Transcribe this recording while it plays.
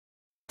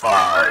5,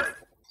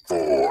 4,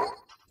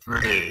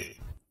 3, 2,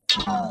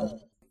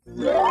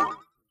 1,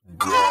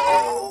 go!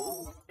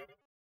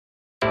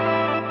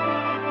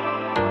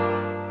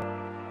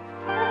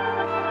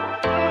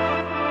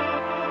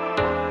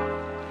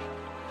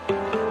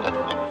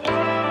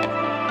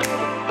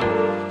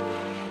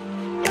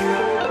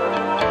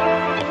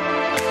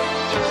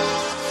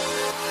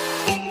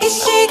 이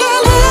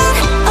시간은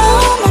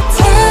all my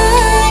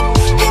time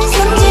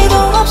한숨지도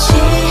없이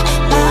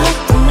막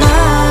떠나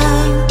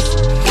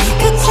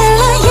그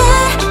찰나에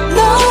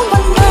너와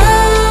나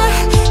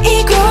이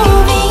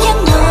groove 위에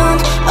넌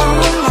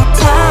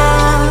올라타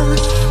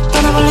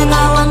떠나볼래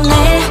나와 내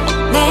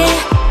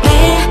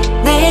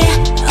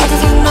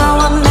어디서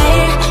너와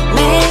매일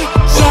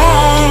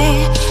yeah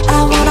I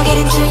wanna get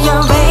into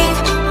your wave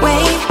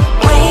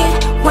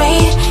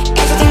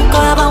계속 들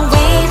거야 but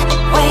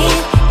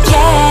wait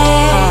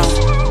yeah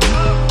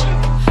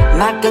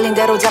막 끌린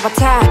대로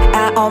잡아타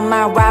I on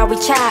my ride we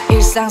chat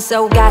일상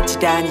속 같이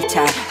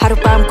다니타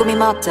하룻밤 꿈이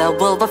멋져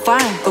we'll be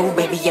fine Ooh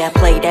baby yeah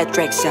play that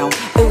Drake song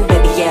Ooh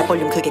baby yeah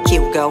볼륨 크게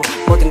키우고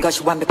모든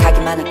것이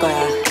완벽하기만 할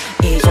거야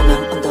이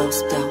조명 온도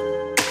습도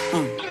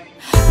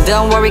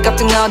Don't worry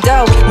걱정 너도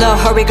No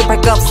hurry 급할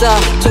거 없어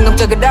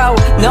충동적으로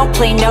No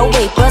play no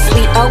wait but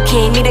we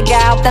okay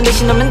미래가 없단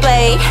듯이 놀면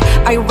돼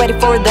Are you ready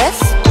for this?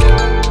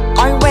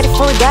 Are you ready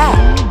for that?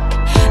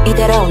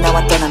 이대로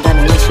나와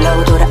떠난다면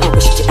현실로 돌아오고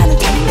싶지 않을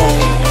텐데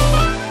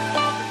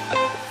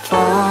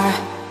Far,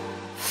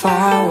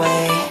 far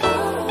away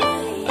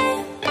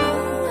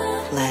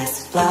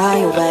Let's fly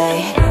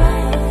away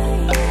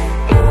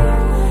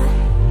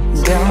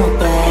Don't look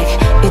back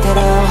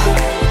이대로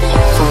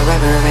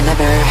Forever and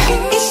ever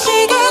이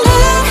시간은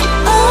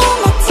all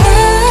my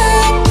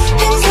time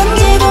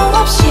한숨지도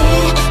없이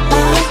막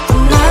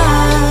떠나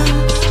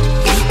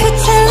그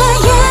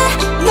찰나에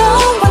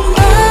너와 나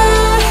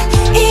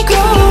이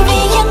groove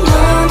위에 넌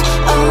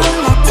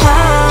올라타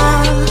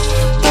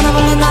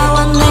떠나볼래 나와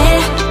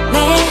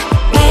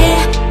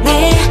내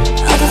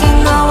어디서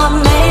너와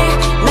매일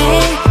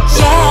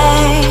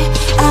yeah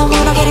I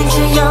wanna get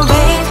into your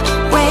wave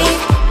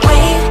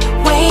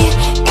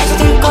계속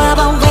들 거야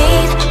but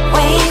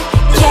wait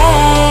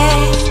yeah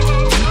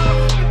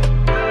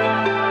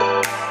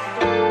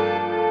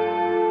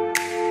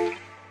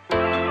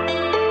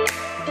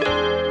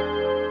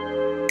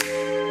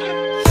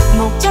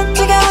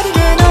목적지가 어디든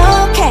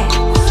okay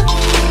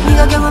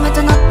네가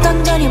경험했던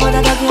어떤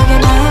전이보다 더 기억에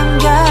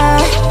남겨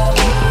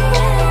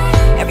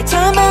Every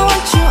time I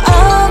want you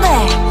all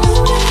day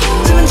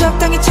지금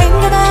적당히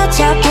챙겨놔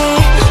어차피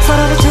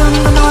서로를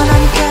채우는 건 너와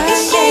나니까 이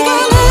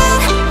시간은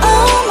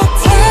all my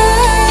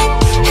time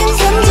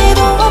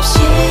한숨지도 없이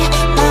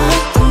막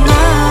떠나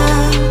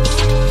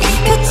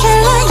그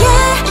찰나에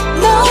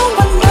너와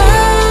나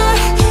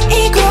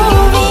이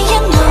groove 위에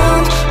넌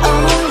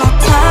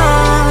올라타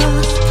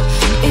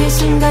이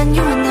순간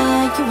you and I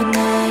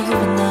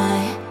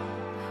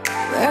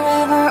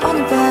Wherever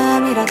오늘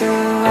밤이라도 I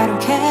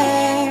don't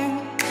care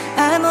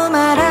아무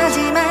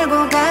말하지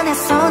말고 내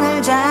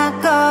손을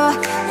잡고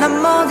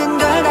난 모든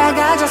걸 다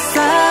가졌어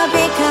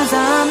Because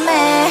of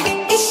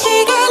me 이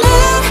시간은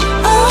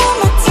all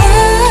my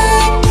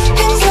time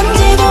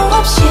한숨지도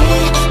없이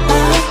막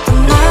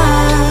떠나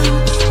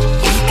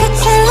그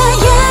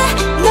찰나에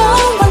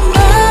너와 나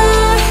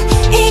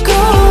이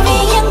groove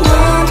위에 넌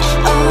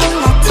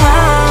올라타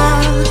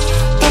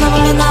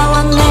떠나볼래 나와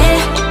내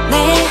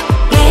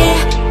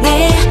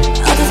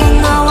어디서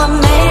너와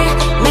매일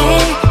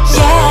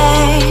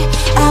yeah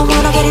I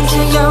wanna get into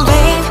your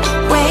wave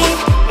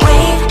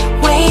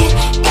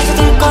계속 들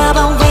거야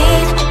but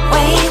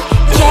wait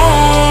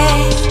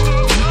yeah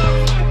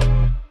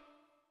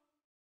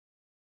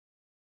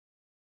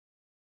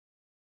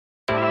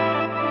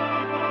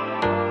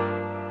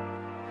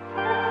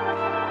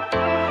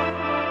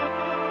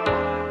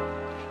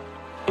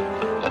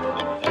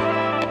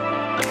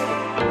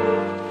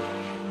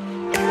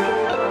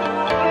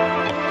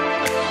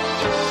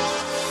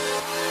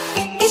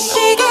이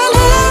시간은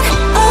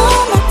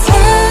all my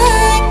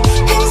time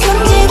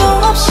한숨지도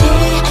없이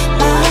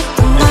막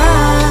떠나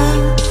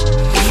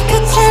그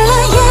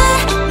찰나에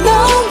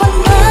너와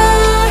나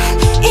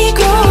이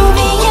groove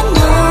위에 넌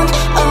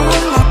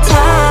올라타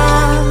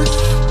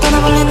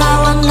떠나볼래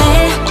나와 내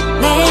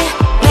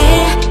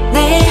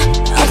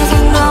어디서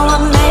너와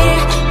매일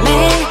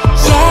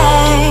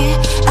yeah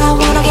I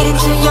wanna get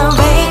into your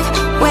wave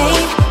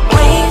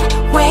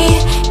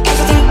계속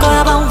들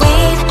거야 but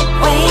wait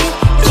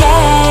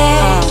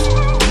yeah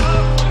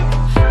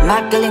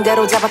막 끌린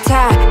대로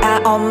잡아타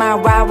I on my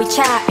ride we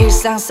chat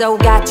일상 속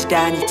같이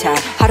다니타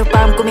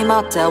하룻밤 꿈이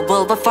멋져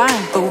we'll be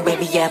fine Ooh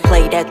baby yeah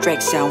play that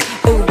Drake song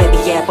Ooh baby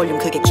yeah 볼륨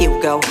크게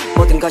키우고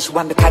모든 것이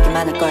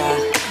완벽하기만 할 거야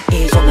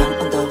이 조명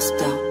온도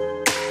습도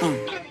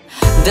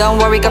Don't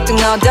worry 걱정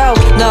너도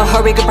No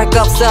hurry 급할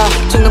거 없어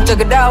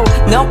충동적으로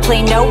No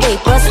play no wait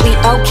but we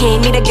okay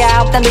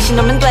미래가 없단 듯이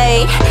놀면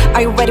돼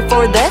Are you ready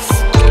for this?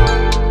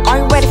 Are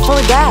you ready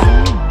for that?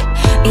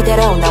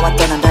 이대로 나와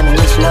떠난다면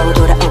현실로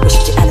돌아오고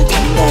싶지 않을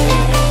텐데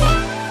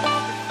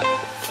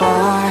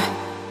Far,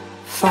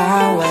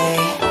 far away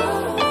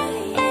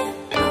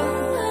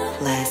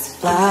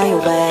fly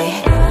away.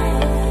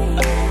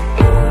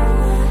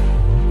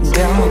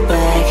 Don't look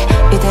back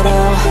이대로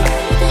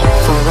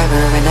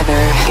forever and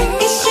ever.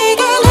 이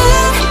시간은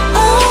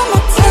all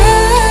my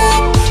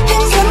time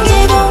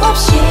행선지도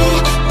없이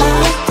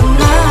말했던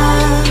나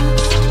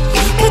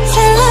그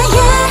찰나에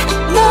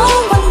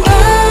너와 나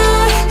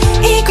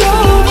이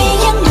groove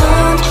위에 넌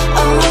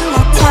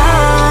올라타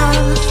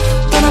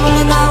떠나볼래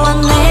나와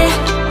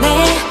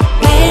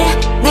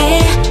내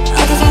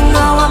어디서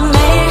너와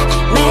매일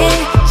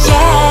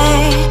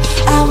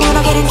yeah I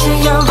wanna get into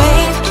your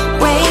wave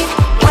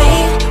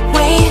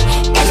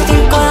빠져들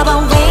거야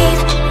but wait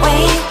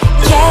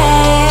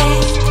yeah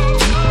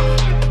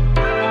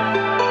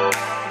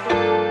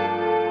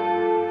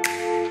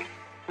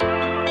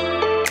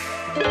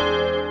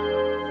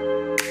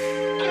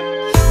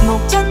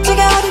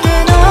목적지가 어디든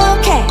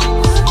okay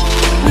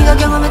네가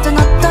경험했던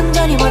어떤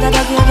전이보다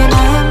더 기억에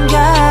남겨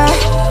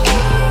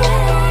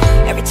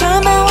Every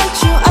time I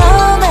want you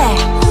all day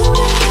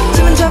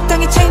짐은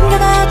적당히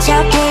챙겨놔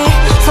어차피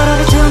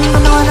서로를 채우는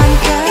건 너와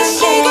나니까 이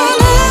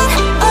시간은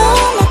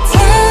all my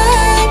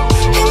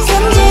time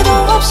행선지도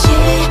없이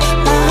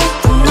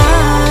말했던 나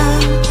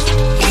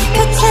그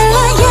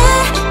찰나에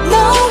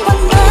너와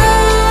나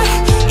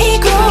이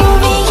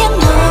groove 위에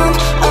넌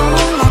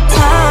올라타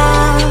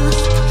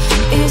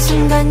이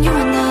순간 you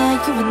and I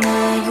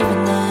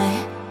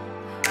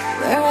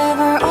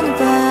Wherever 오늘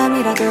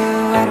밤이라도 I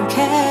don't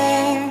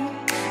care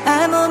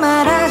아무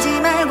말하지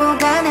말고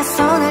가 내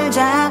손을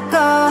잡고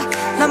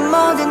난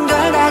모든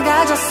걸 다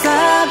가졌어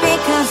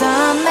because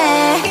of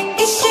me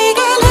이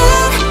시간은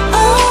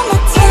all my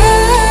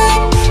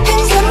time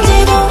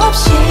행선지도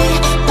없이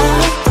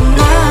말했던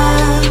나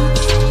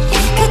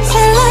그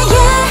찰나에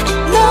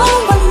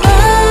너와 나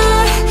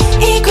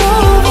이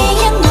groove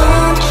위에 넌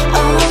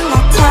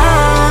올라타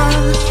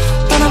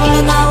떠나볼래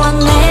나와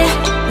내일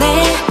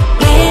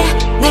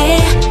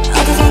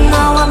어디서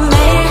너와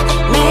매일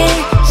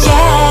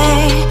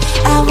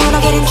yeah I wanna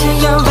get into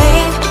your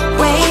wave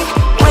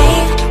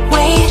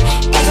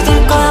빠져들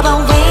거야 but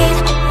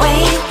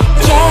wait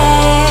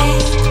yeah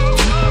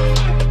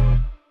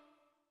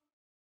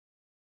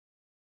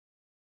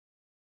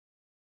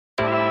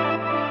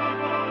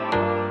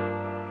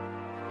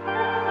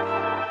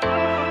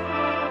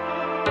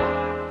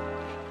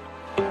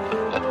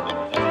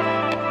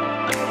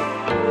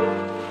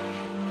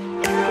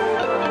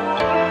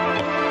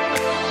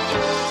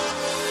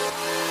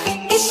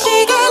이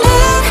시간은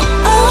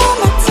all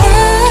my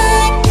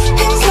time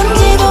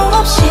행선지도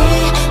없이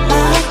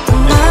말했던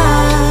나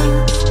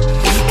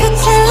그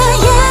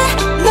찰나에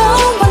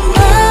너와 나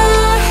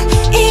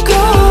이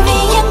groove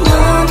위에 넌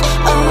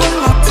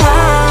올라타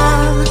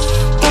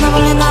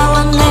떠나볼래 나와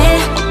내일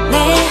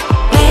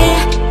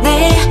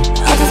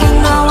어디서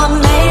너와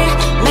매일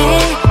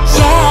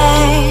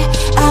yeah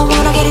I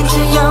wanna get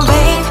into your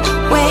wave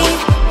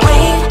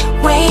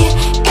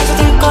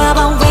빠져들 거야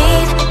but wait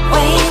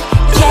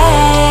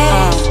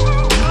yeah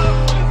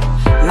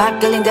막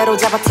끌린 대로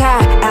잡아타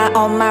I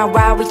on my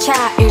ride we chat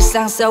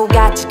일상 속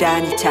같이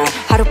다니타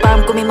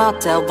하룻밤 꿈이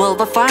멋져 will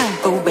be fine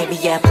Ooh baby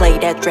yeah play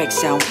that Drake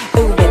song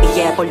Ooh baby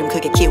yeah 볼륨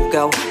크게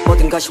키우고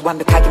모든 것이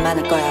완벽하기만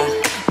할 거야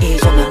이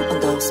조명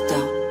온도 습도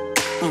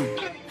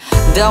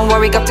Don't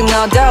worry 걱정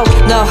너도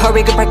No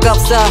hurry 급할 거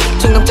없어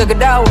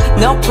충동적으로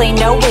No play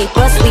no wait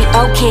but we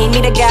okay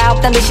미래가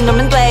없단 듯이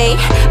놀면 돼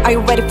Are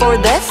you ready for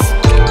this?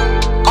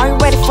 Are you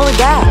ready for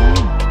that?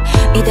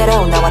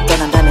 이대로 나와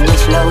떠난다면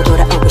현실로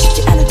돌아오고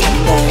싶지 않을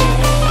텐데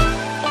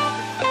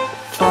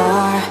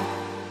Far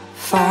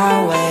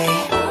away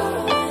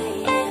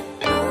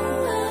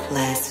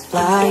Let's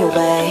fly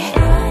away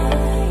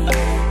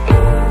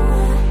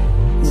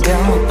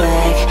Don't look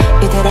back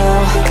이대로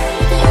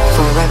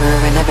forever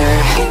and ever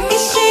이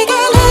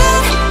시간은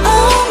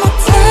all my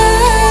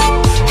time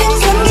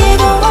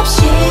행선지도 없이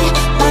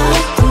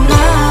말했던 나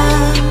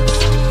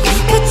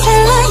그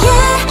찰나에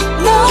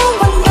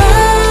너와 나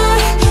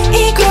이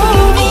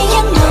groove 위에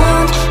넌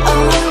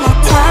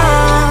올라타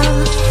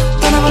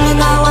떠나볼래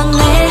나와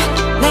내일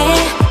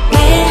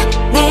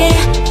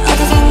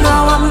어디서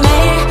너와 매일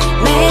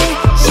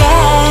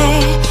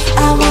yeah I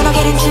wanna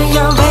get into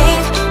your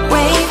wave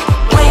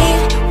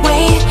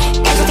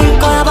빠져들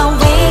거야 but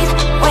wait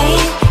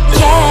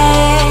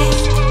yeah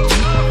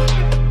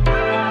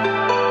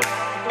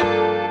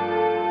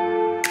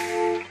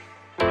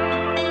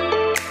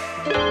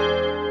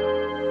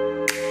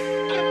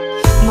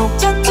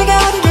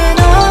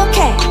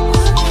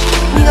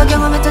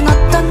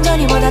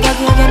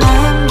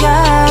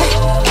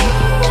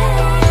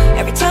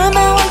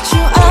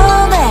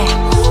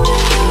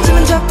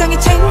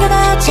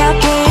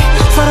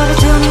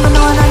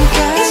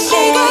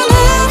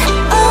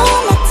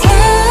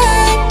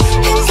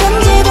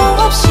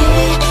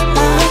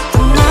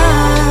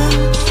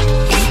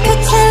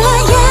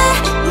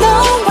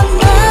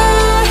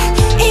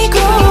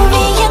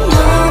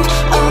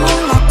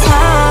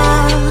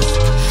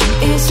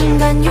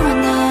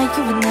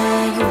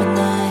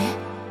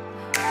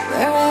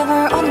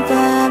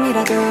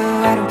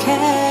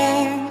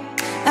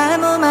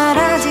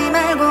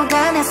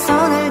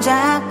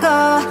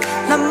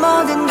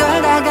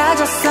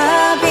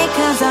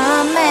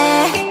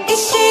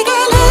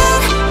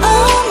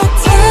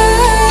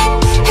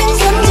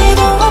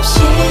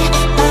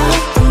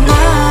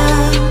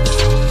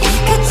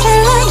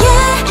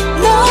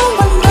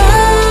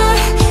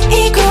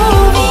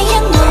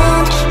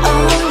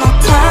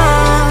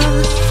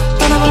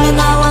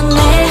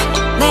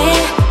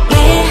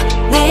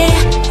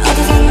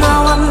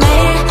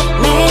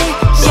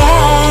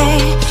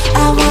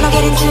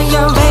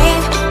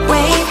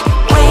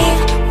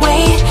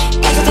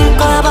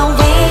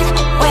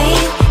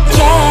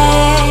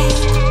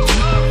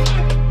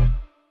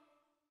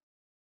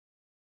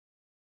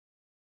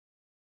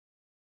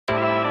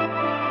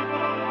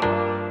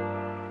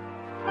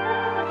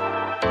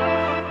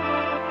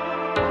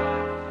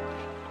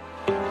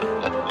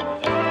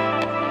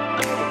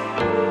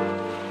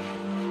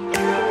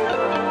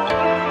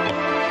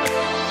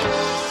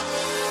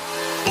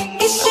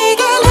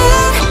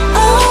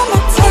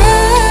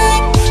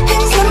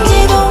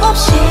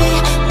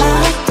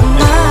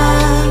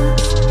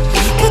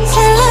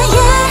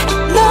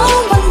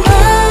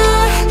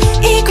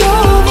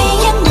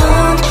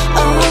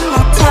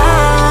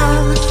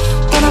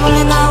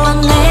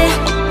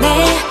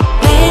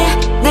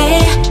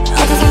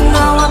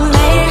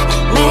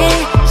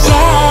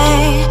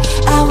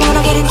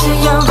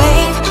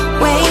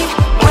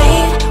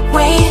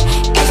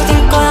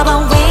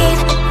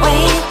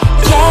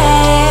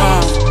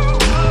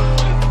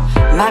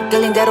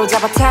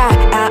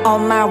잡아타 I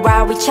on my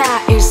ride 위차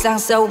일상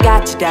속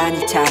같이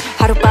다니타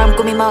하룻밤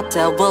꿈이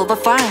멋져 will be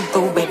fine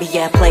Ooh baby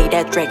yeah play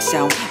that Drake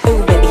song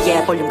Ooh baby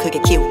yeah 볼륨 크게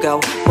키우고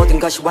모든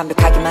것이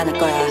완벽하기만 할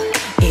거야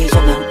이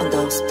조명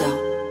온도 습도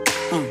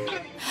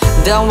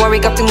Don't worry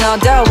걱정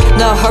너도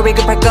No hurry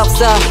급할 거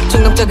없어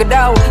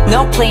충동적으로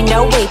No play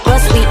no wait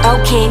but we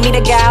okay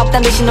미래가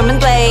없단 듯이 놀면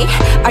돼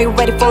Are you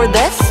ready for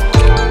this?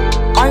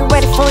 Are you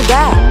ready for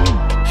that?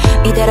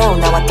 이대로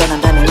나와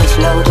떠난다면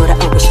현실로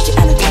돌아오고 싶지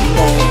않을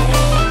텐데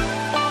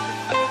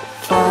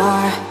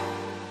Far,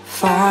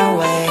 far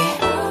away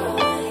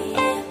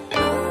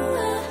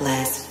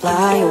Let's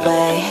fly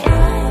away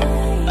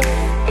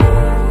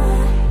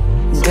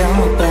Don't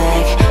look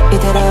back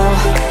이대로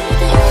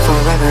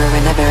Forever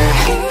and ever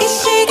이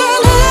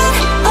시간은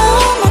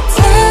all my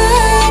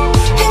time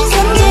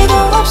행선지도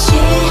없이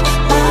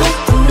날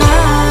떠나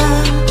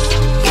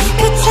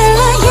그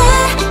찰나에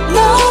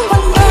너와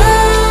나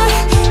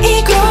이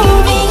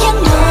groove 위에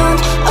넌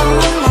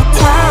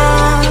올라타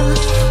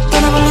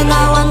떠나볼래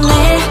나와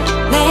매일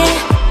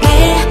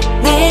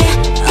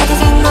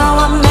어디서 너와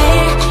매일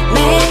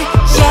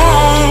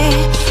yeah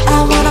I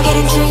wanna get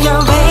into your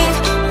wave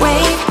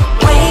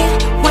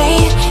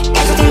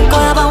빠져들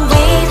거야 but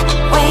wait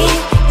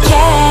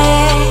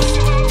yeah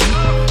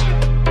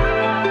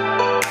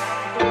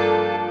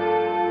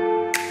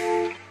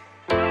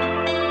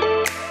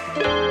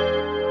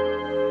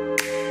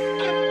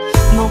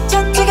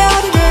목적지가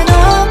어디든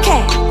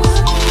okay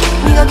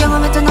네가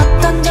경험했던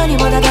어떤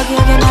전이보다 더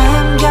기억에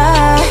남겨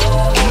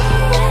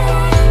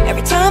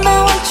Every time I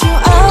want you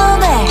all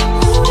day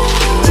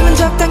짐은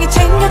적당히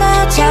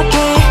챙겨놔 어차피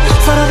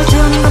서로를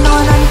태우는 건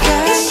너와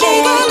나니까 이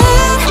시간은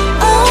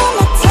all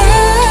my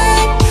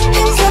time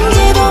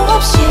행선지도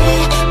없이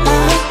날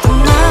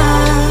떠나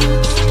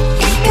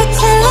그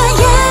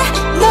찰나에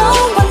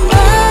너와 나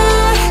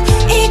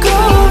이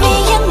groove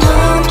위에 넌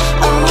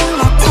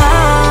올라타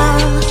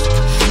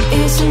이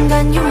순간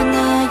you and I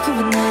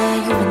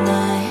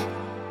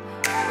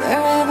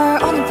Wherever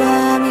오늘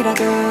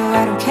밤이라도 I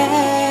don't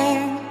care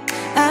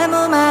아무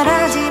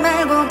말하지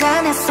말고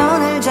가 내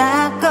손을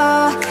잡고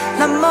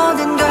난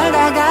모든 걸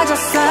다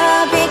가졌어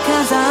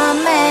Because I'm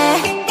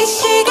me 이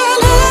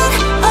시간은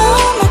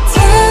all my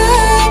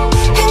time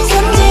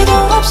행선지도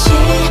없이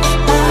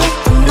날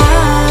떠나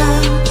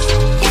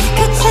그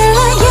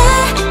찰나에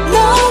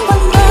너와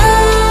나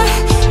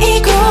이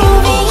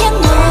groove 위에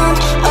넌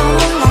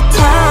올라타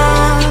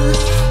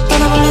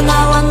떠나볼래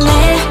나와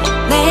내일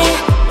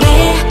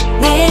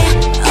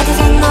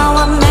어디서 너와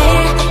매일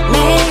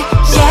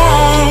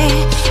yeah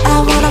I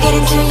wanna get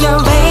into your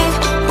wave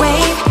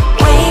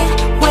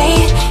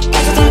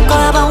빠져들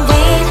거야 but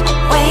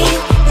wait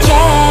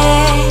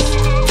yeah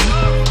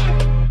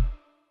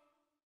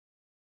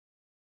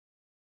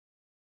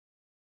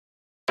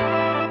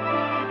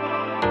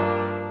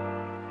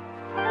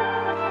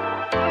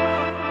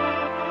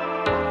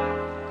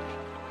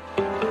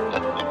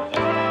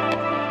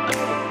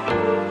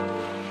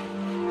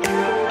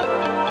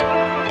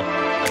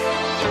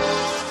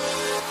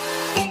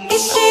이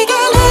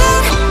시간은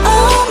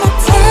all my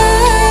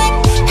time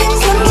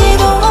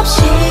행선지도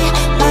없이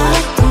날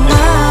떠나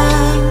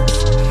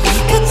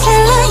그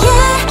찰나에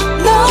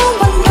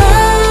너와 나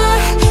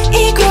이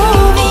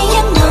groove 위에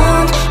넌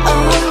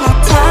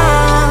올라타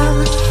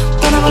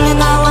떠나볼래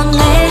나와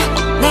내일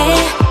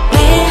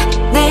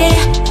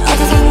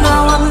어디서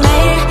너와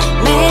매일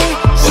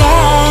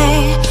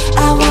yeah I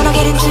wanna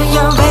get into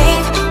your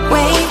wave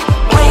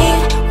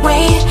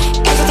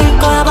빠져들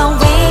거야 but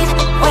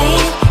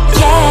wait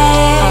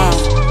yeah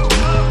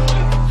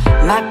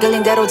막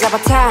끌린 대로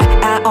잡아타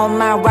I on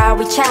my ride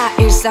위차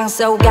일상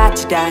속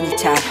같이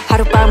다니타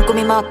하룻밤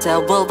꿈이 멋져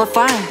will be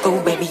fine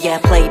Ooh baby yeah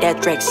play that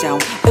Drake song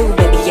Ooh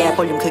baby yeah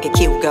볼륨 크게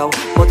키우고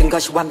모든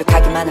것이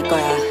완벽하기만 할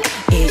거야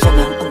이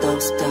조명 온도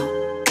습도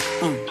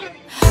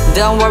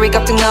Don't worry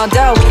걱정 너도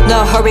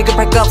No hurry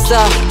급할 거 없어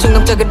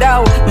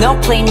충동적으로 No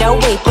play no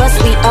wait but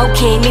we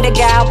okay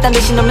미래가 없단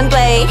듯이 놀면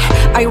돼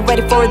Are you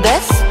ready for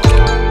this?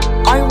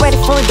 Are you ready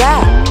for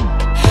that?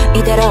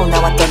 이대로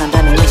나와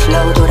떠난다면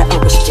현실로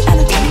돌아오고 싶지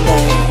않을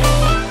텐데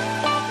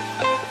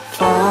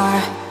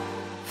Far,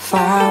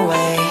 far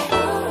away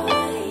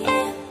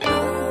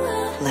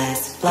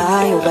Let's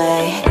fly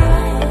away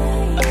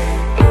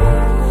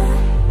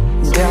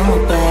Don't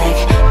look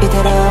back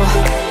이대로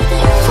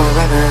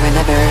Forever and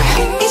ever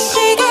이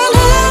시간은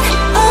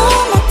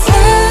all my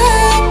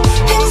time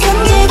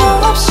행선지도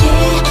없이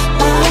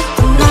날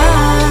떠나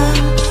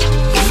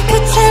그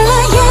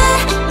찰나에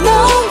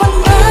너와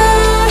나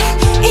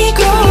이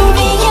groove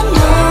위에 넌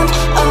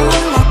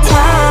올라타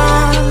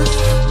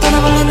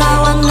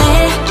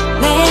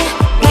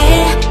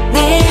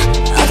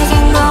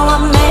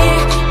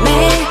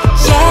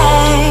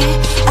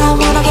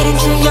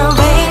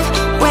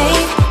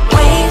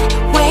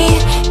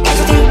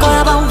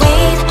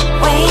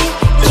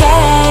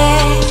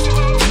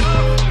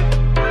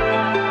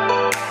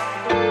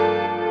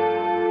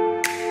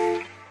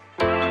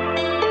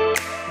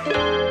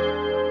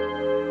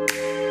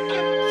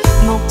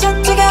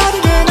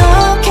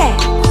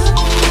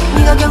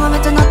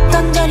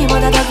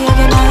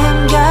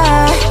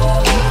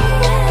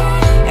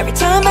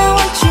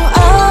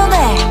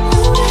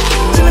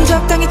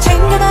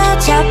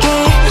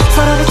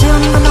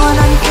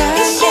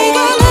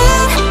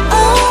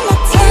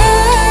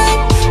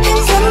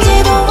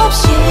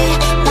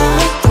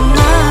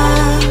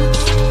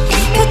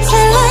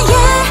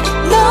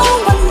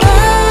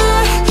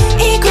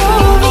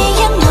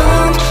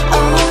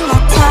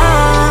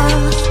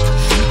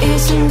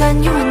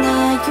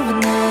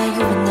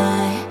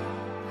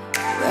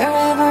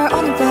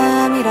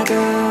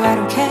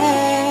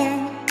care.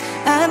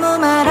 아무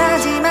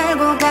말하지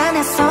말고 가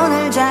내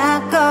손을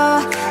잡고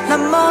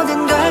난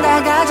모든 걸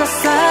다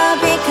가졌어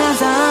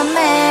because of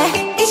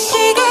me. 이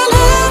시간은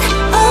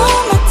all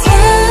my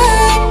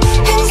time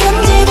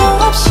흔적지도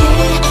없이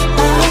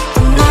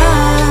어떤 난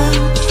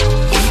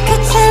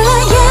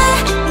그찰나야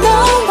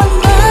너와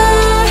나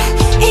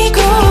이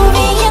groove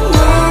위에 넌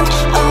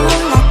all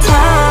my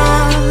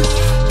time.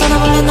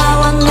 떠나볼래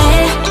나와 내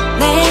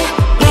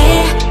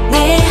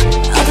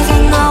어디서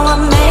너와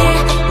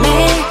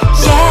매일매일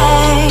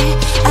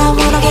yeah. I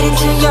wanna get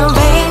into your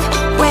wave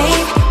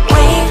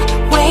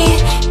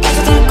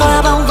빠져들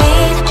거야 but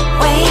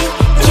wait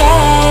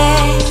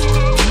yeah.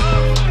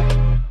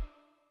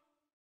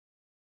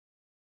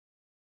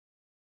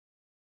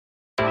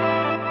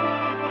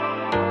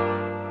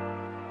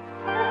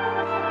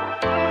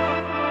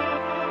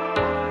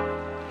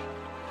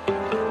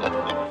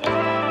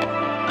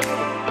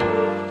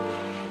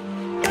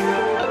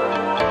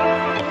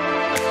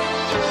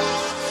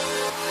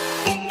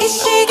 이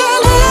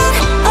시간은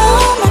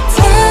all my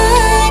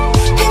time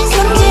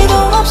흔적지도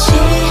없이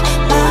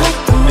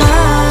어떤 난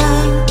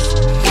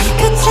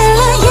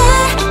그찰나야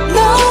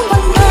너와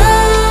나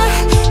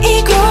이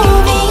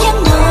groove 위에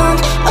넌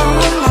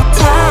all my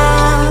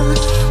time.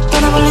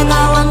 떠나볼래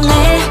나와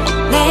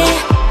내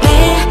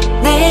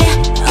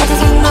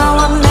어디서 너와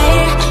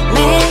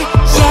매일매일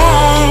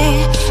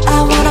yeah. I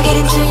wanna get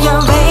into your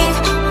wave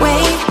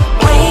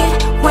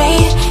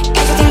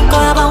빠져들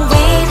거야 but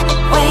wait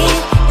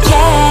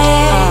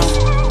yeah.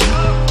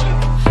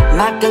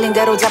 막 끌린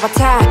대로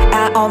잡아타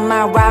I on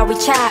my ride we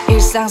chat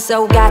일상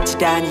속 같이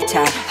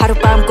다니타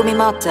하룻밤 꿈이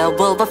멋져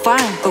will be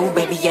fine. Ooh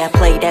baby yeah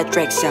play that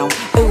Drake song.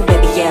 Ooh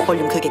baby yeah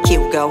볼륨 크게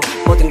키우고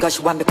모든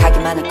것이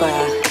완벽하게만 할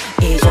거야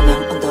이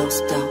조명 온도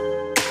습도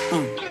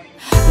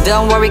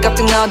Don't worry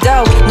걱정 너도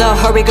No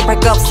hurry 급할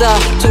거 없어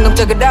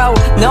충동적으로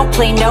No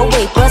play no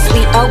wait but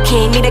we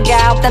okay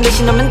미래가 없단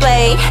듯이 놀면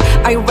돼.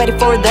 Are you ready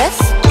for this?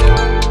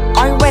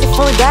 Are you ready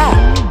for that?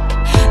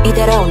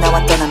 이대로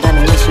나와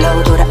떠난다면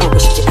현실로 돌아오고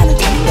싶지 않은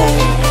텐데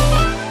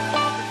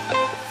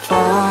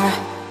Far,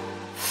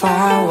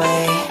 far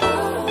away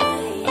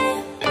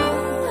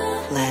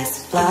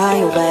Let's fly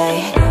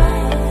away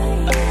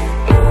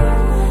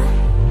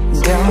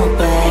Don't look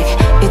back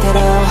이대로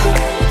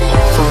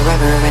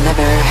Forever and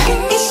ever.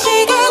 이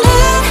시간은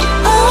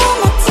all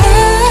my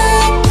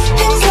time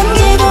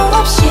흔적지도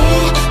없이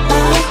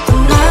어떤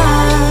난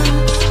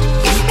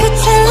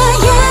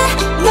그찰나야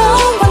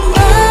너와 나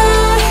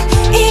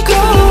이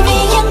groove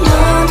위에 넌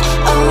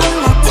all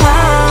my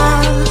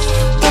time.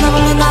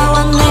 떠나볼래 나와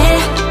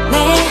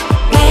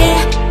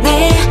내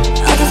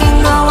어디서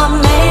너와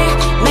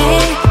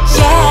매일매일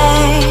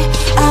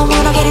yeah. I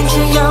wanna get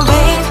into your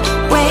wave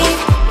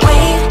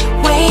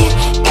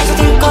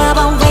빠져들 거야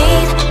but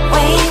wait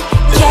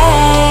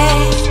yeah.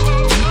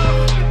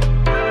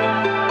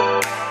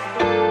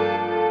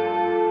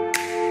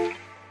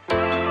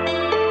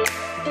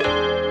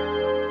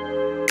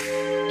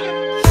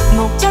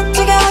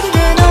 목적지가 어디든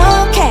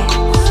okay.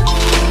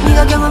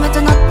 네가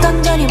경험했던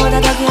어떤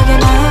전이보다 더 기억에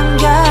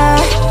남겨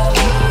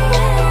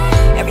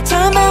Every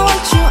time I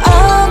want you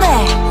all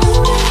day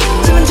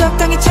지금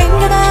적당히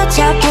챙겨놔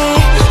어차피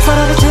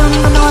서로를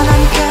채우는 건 너와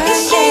나니까 이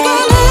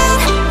시간은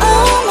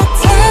all my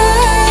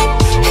time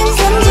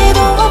흔적지도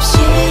없이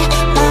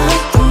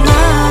어떤 난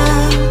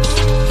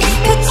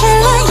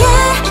그찰나야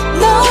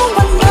너와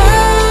나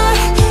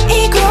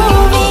이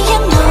groove 위에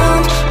넌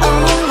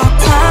all my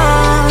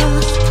time.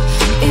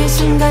 이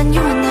순간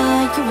you and I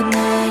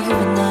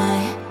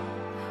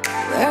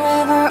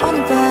Wherever 오늘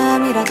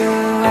밤이라도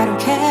I don't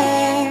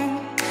care.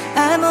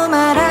 아무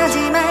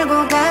말하지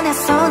말고 가 내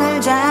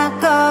손을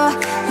잡고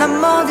난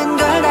모든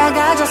걸 다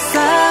가졌어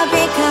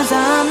because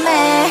of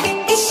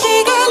me. 이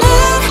시간은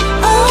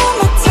all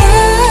my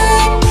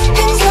time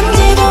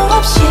흔적지도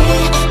없이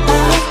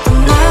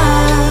어떤 난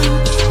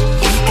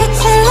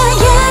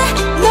그찰나야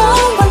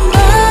너와 나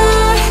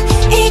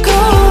이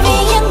groove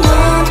위에 넌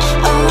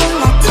all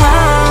my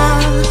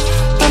time.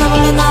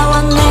 떠나볼래 나와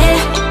내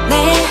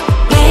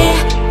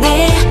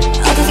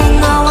어디서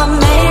너와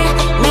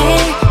매일매일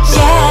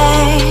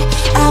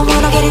yeah. I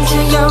wanna get into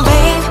your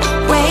wave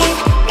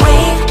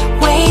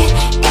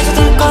빠져들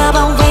거야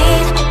but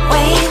wait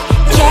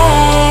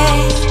yeah.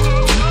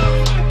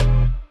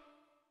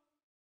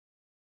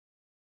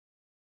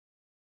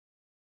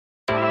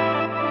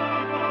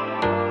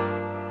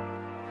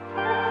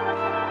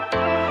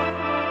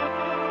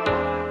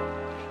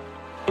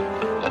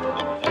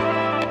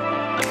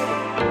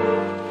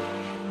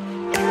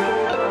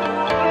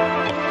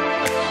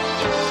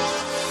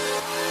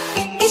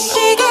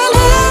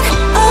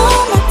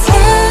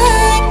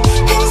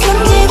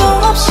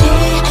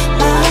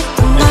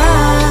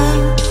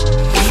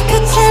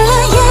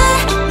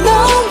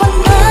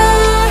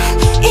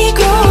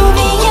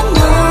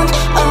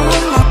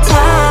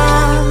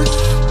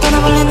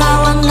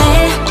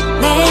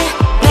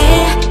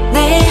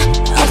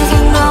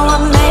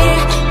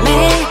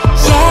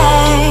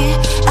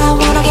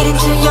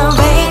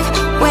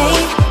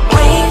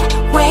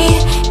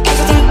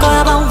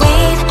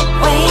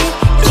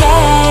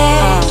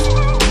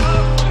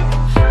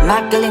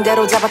 끌린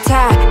대로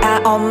잡아타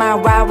I'm on my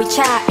ride we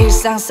chat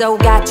일상 속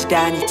같이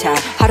다니타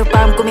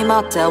하룻밤 꿈이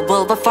멋져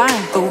will be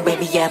fine Ooh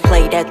baby yeah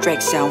play that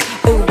Drake song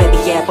Ooh baby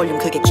yeah 볼륨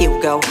크게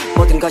키우고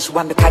모든 것이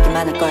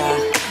완벽하기만 할 거야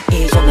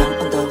이 조명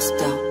온도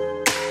습도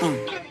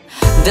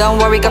Don't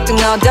worry 걱정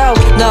너도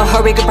No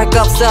hurry 급할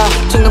거 없어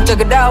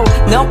충동적으로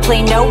No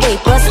play no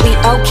wait but we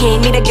okay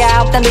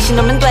미래가 없단 듯이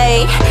놀면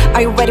돼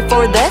Are you ready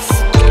for this?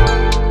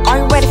 Are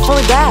you ready for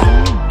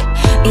that?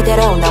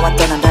 이대로 나와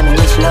떠난다면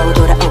현실로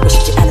돌아오고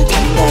싶지 않은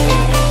텐데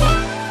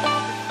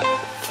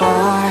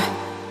Far,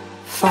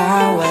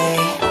 far away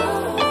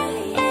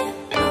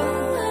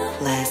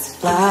Let's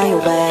fly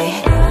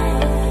away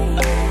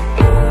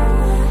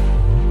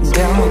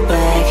Don't look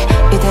back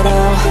이대로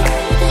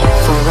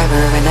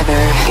Forever and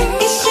ever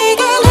이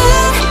시간은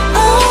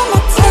all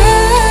my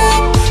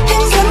time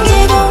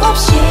행선지도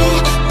없이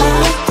널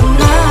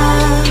떠나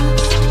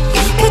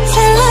그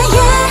찰나에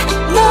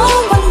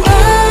너와 나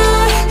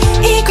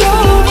이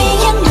groove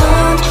위에 넌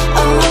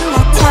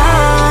올라타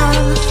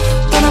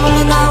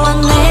떠나볼래 나와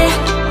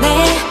내일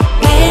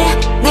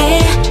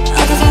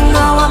어디서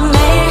너와 매일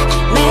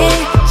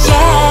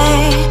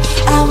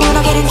yeah I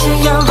wanna get into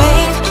your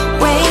wave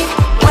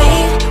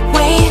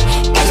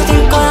빠져들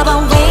거야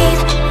but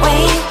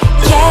wait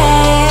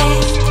yeah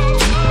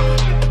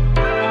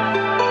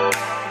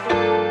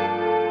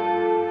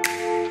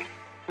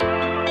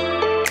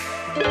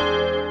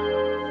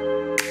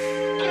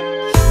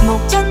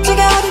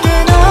목적지가 어디든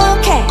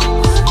okay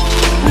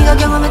네가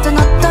경험했던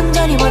어떤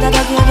자리보다 더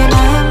기억에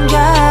남겨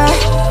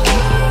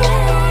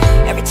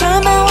Every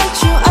time I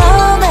want you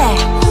all day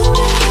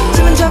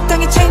짐은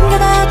적당히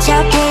챙겨놔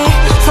어차피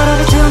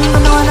서로를 태우는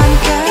건 너와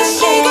나니까 이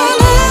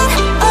시간은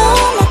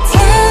all my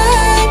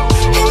time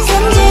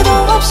행선지도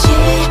없이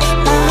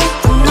널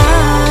떠나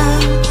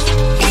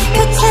그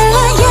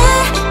찰나에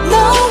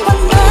너와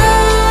나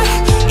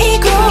이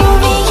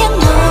groove 위에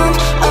넌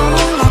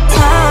올라타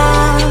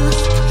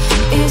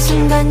이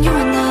순간 you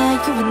and I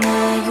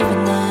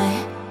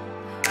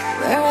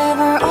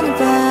Wherever 오늘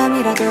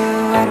밤이라도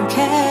I don't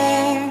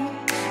care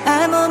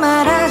아무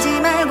말 하지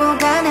말고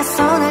가 내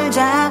손을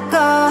잡고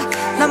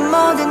난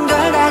모든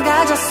걸 다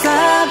가졌어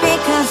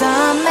because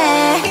I'm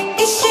me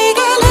이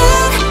시간은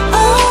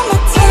all my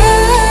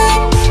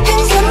time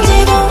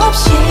행선지도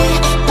없이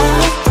널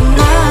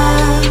떠나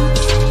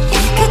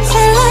그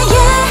찰나에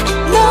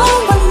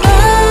너와 나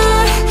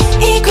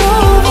이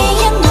groove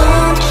위에 넌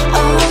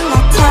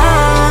올라타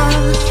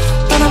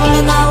떠나볼래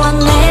나와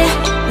내일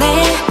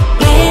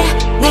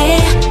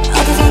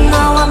어디서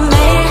너와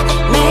매일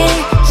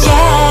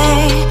yeah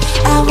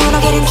I wanna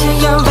get into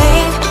your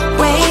wave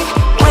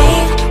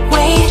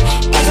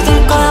빠져들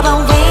거야 but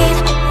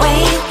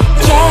wait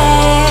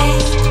yeah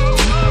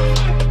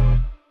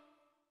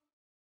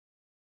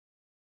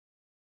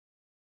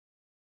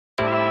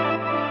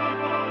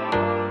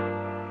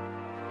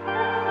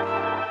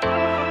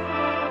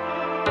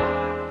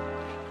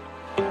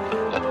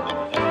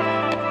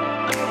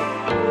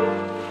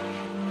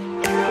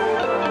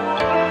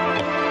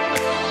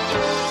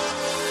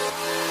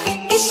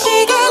이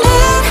시간은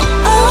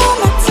all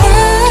my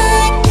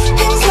time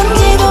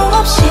행선지도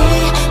없이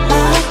널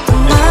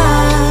떠나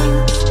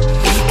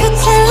그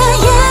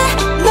찰나에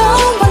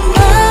너와 나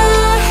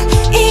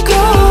이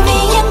groove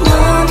위에 넌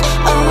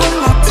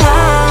올라타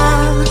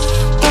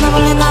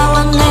떠나볼래 나와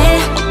내일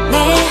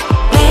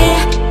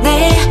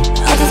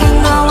어디서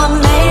너와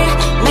매일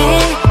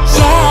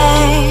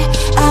yeah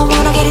I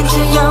wanna get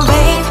into your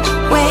wave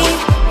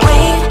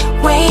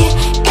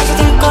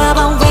빠져들 거야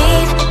but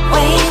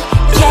wait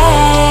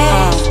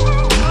yeah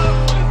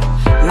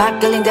막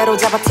끌린 대로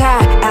잡아타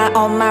I'm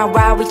on my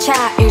ride we chat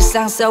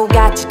일상 속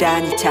같이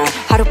다니타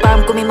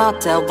하룻밤 꿈이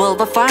멋져 will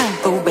be fine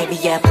Ooh baby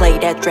yeah play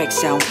that Drake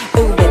song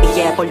Ooh baby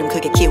yeah 볼륨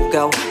크게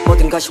키우고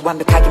모든 것이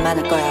완벽하기만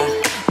할 거야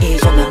이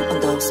조명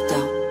온도 습도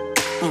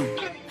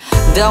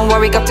Don't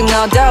worry 걱정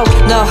너도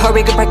No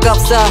hurry 급할 거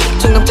없어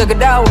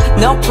충동적으로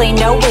No play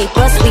no wait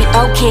but we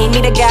okay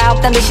미래가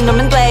없단 듯이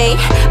놀면 돼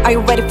Are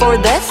you ready for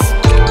this?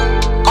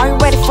 Are you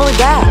ready for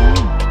that?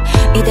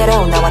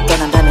 이대로 나와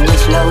떠난다면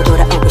현실로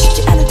돌아오고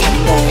싶지 않은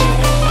텐데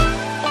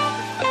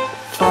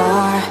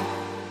Far,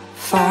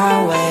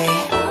 far away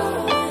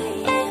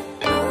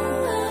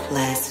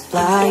Let's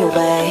fly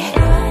away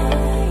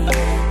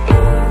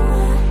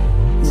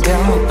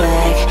Don't look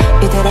back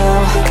이대로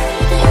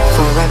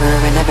Forever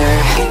and ever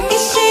이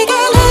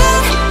시간은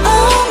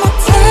all my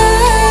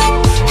time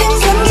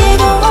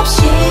행선지도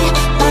없이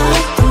널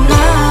떠나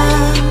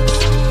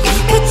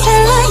그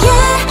찰나에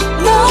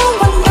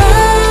너와 나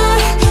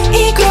이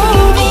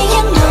groove 위에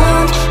넌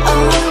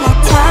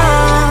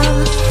올라타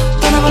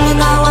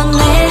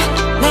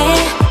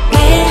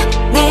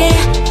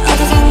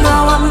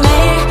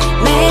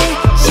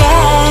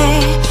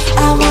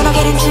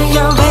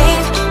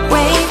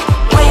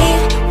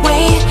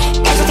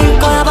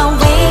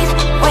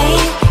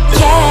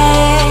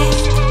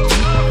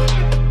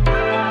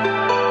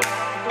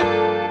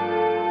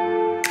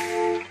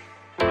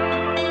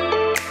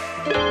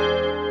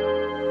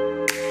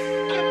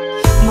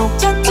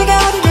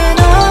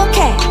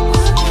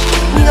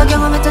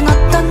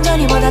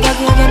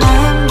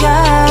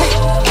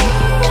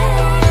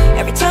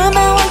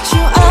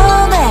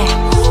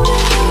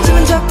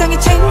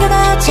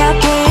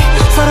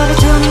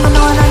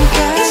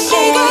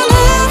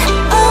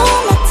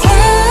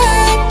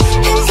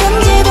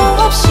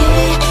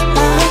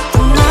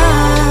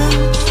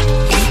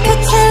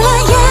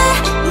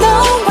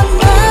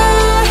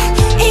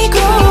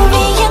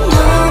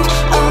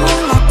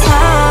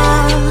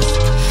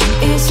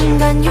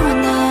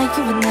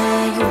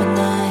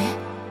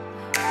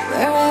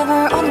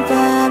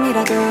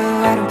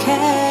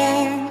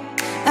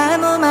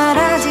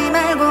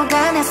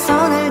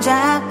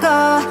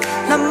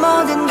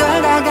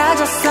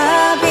가졌어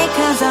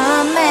because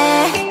of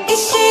me. 이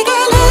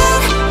시간은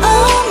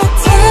all my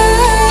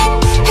time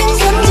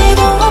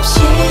행선지도 없이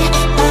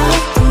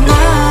어떤 난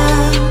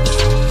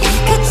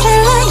그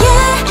찰나에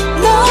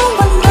너와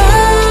나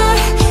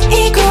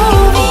이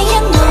고비에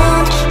넌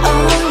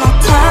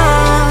올라타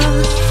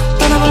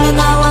떠나볼래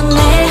나와 내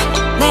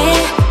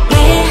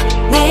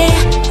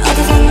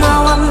어디서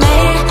너와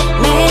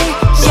매일매일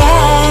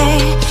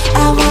yeah I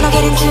wanna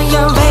get into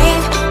your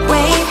wave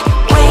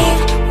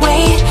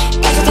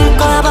빠져들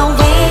거야 but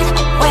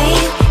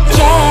wait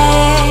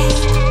yeah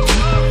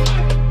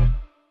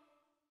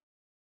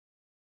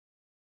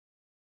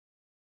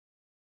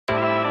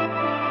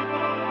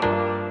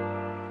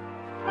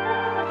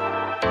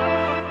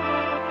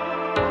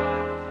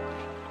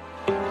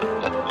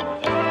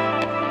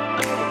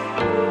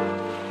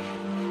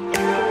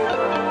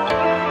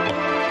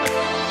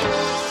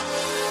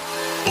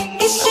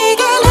이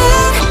시간은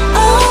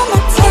all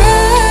my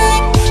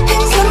time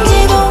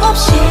행선지도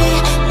없이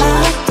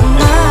어떤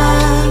난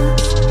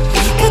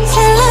그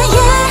찰나에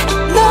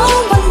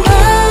너와 나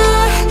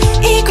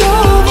이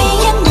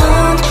고비에 넌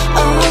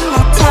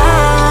올라타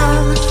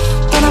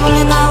떠나볼래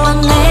나와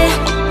내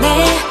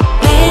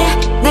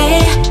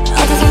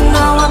어디서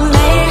너와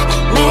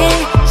매일매일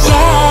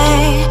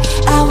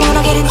yeah I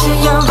wanna get into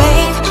your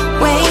wave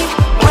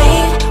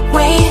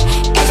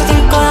빠져들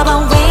거야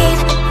but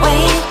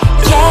wait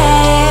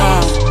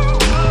yeah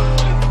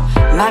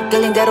막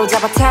끌린 대로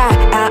잡아타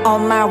I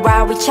on my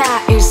ride we chat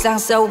일상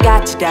속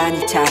같이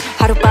다니타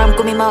하룻밤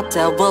꿈이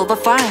멋져 will be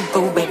fine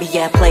Ooh baby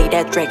yeah play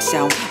that Drake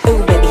song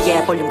Ooh baby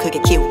yeah 볼륨 크게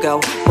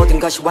키우고 모든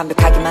것이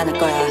완벽하기만 할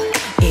거야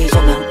이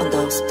조명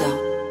온도 습도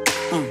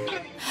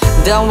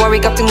Don't worry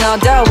걱정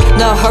너도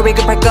No hurry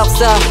급할 거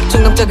없어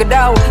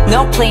충동적으로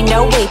No play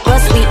no wait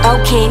but we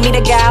okay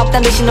미래가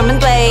없단 듯이 놀면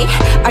돼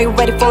Are you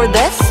ready for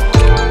this?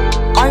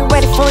 Are you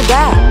ready for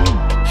that?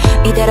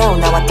 이대로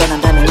나와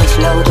떠난다면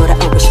현실로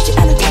돌아오고 싶지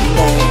않을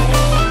텐데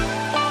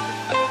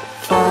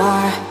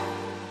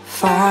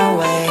Far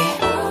away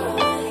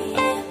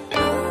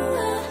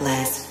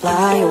Let's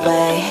fly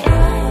away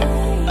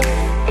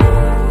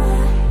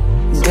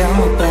Don't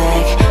look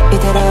back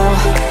이대로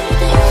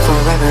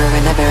Forever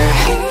and ever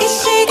이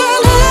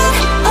시간은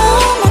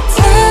all my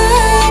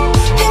time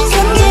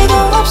행선지도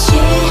없이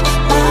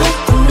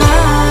어떤 난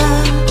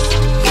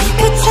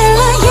그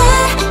찰나에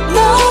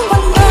너와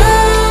나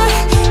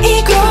이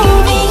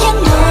고비에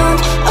넌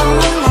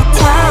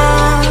올라타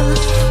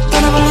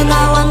떠나볼래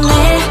나와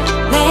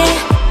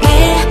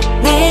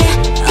내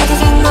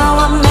어디서 너와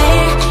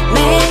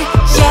매일매일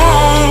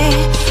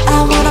yeah I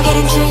wanna get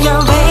into your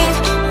wave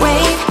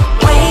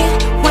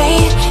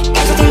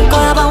빠져들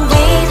거야 but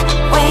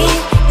wait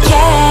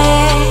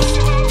yeah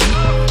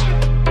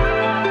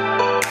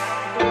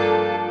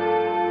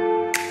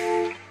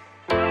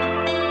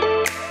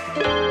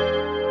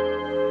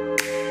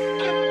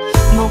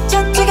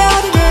목적지가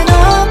어디든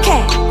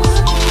okay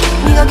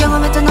네가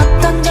경험했던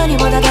어떤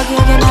전이보다 더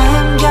기억에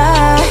남겨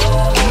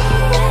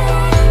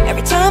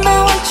Every time I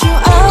want you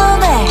all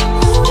day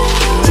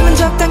짐은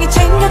적당히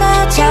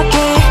챙겨놔 어차피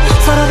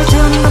서로를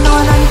태우는 건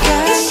너와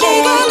나니까 이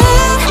시간은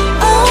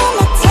all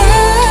my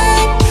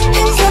time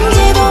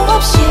행선지도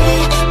없이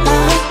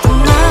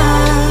어떤 난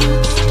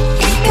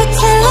그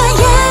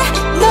찰나에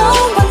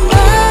너와 나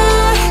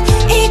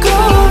이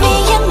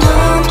고비에 넌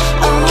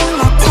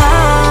올라타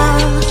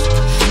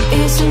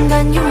이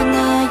순간 you and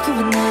I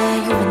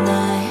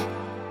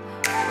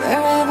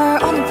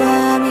Wherever 오늘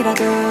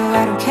밤이라도 I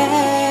don't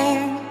care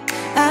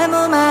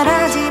아무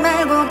말하지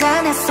말고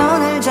내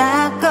손을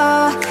잡고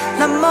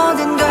난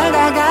모든 걸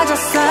다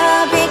가졌어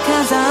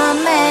because of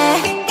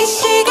me 이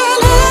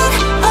시간은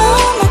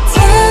all my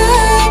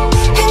time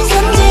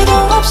행선지도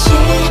없이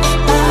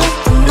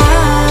어떤 난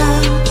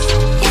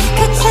그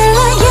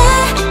찰나에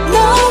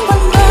너와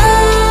나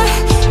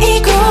이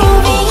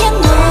고비에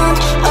넌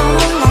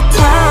올라타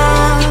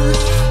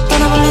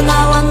떠나볼래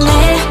나와 내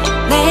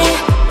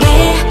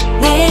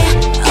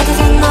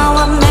어디서 너와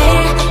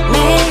매일매일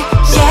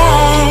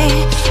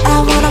yeah I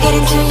wanna get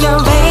into your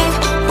wave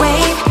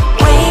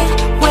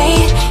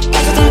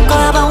빠져들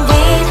거야 but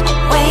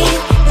wait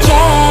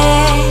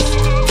yeah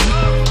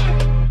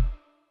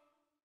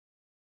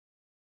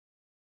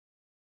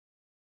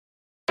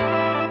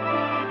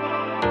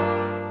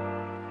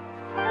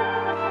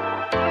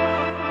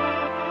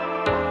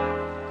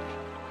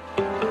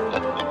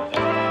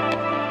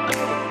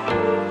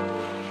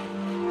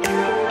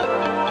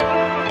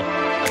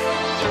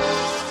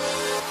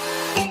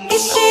이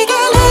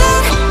시간은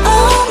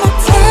all my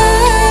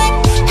time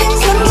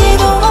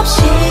행선지도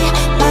없이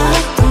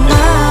어떤 난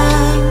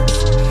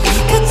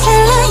그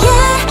찰나에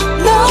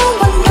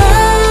너와 나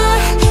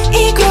이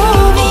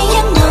고비에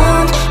넌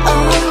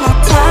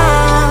올라타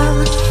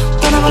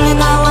떠나볼래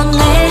나와 내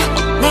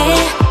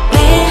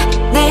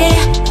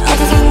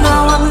어디서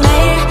너와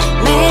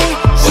매일매일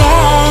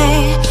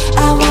yeah I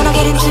wanna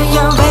get into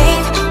your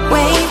wave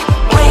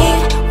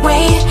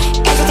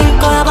빠져들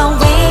거야 but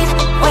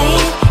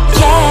wait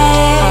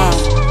yeah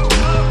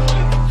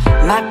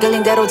막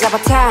끌린 대로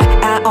잡아타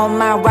I on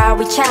my ride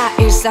we chat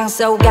일상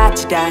속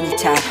같이 다닐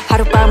time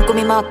하룻밤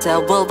꿈이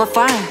멋져 we'll be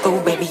fine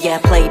Ooh baby yeah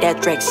play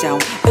that Drake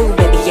song Ooh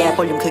baby yeah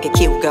볼륨 크게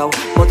키우고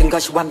모든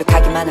것이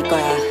완벽하기만 할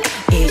거야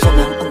이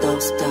조명 온도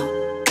습도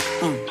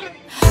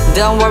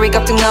Don't worry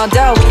걱정 너도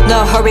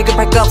No hurry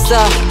급할 거 없어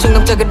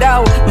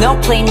충동적으로 No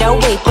play no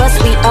wait but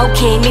we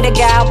okay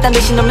미래가 없단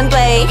듯이 놀면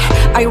돼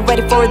Are you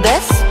ready for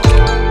this?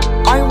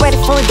 Are you ready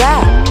for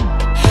that?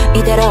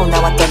 이대로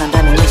나와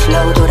떠난다면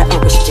현실로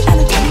돌아오고 싶지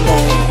않을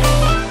텐데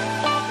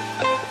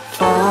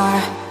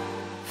Far,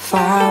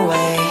 far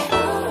away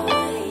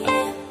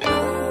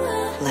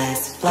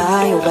Let's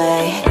fly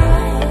away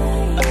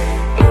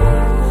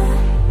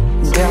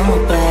Don't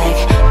look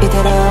back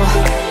이대로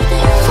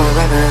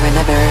Forever and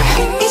ever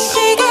이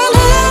시간은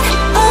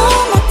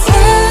all my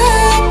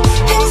time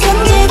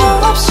행선지도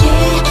없이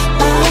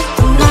널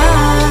떠나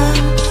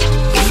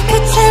그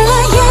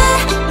찰나에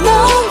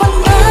너와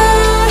나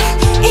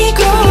이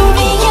groove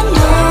위에 넌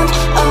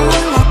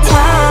올라타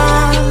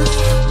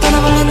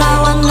떠나볼래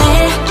나와 매일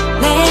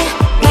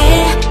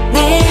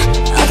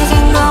어디서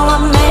너와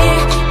매일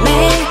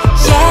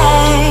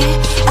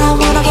yeah I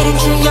wanna get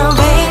into your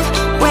wave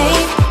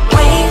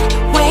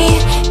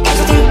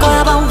빠져들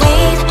거야 but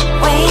wait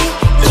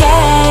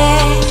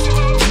yeah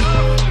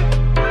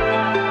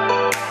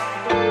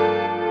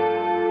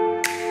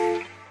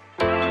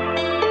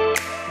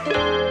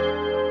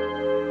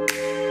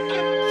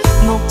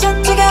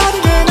목적지가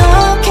어디든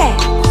okay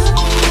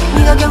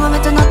네가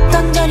경험했던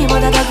어떤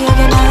전이보다 더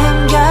기억에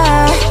남겨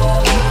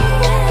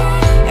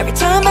Every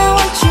time I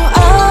want you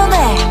all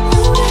day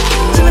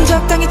짐은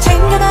적당히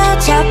챙겨놔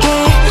어차피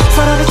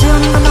서로를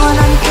채우는 건 너와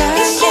나니까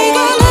이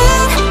시간은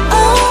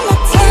all my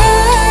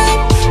time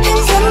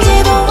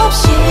행선지도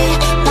없이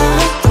널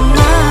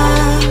떠나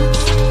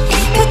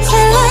그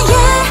찰나에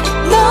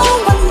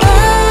너와 나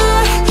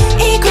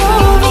이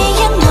groove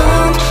위에 넌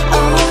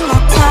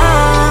올라타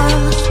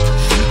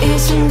이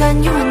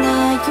순간 you and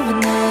I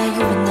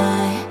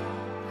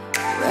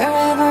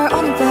Wherever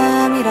어느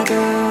밤이라도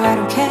I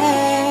don't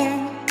care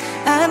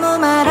아무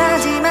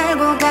말하지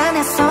말고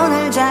내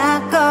손을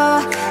잡고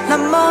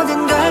난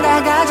모든 걸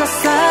다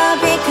가졌어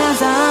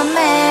Because of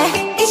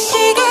me 이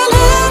시간은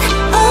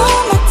all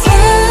my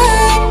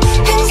time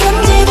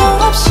행선지도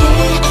없이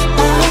널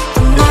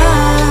떠나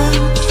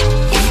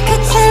그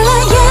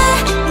찰나에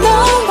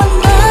너와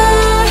나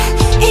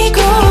이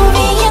groove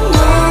위에 넌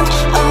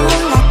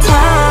올라타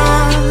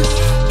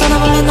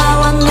떠나볼래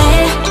나와 내일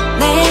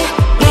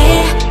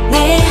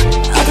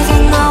어디서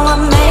너와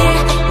매일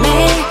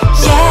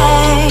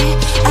yeah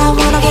I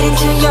wanna get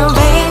into your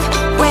wave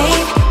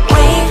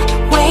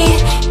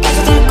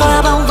빠져들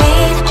거야 but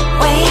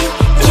wait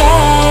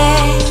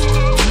yeah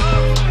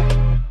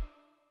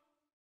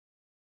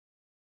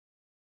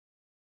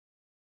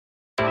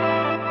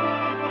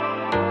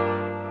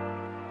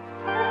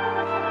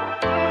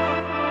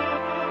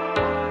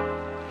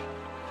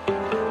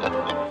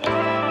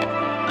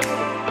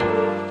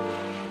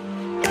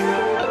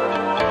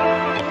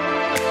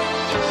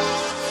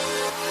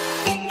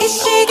이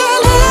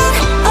시간은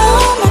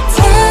all my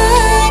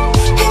time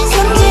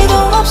행선지도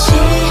없이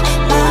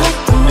널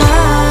떠나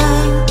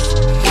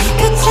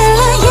그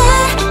찰나에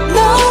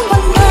너와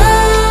나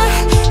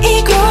이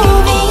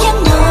groove 위에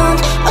넌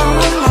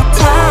올라타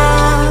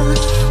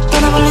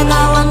떠나볼래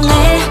나와 내일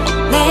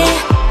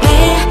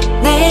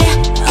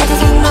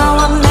어디서 너와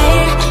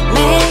매일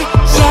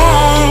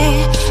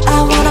yeah I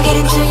wanna get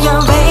into your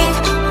wave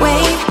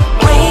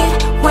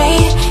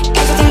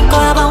빠져들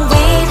거야 but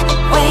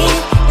wait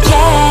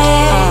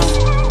yeah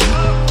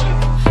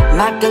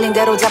막 끌린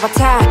대로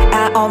잡아타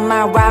I on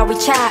my ride we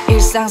chat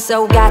일상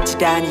속 같이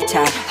다닐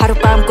time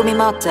하룻밤 꿈이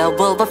멋져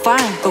we'll be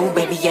fine Ooh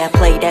baby yeah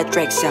play that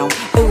Drake song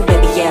Ooh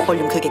baby yeah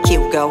볼륨 크게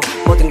키우고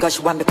모든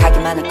것이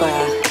완벽하기만 할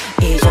거야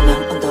이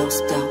조명 온도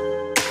습도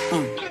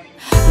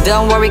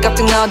Don't worry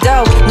걱정 너도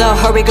No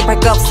hurry 급할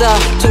거 없어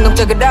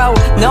충동적으로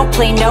No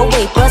play no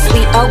wait but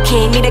we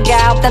okay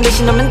미래가 없단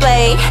듯이 놀면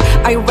돼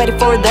Are you ready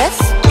for this?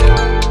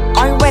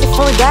 Are you ready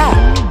for that?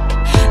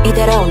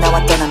 이대로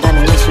나와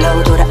떠난다면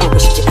현실로 돌아오고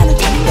싶지 않을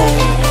텐데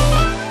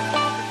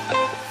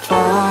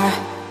Far,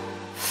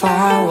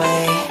 far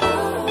away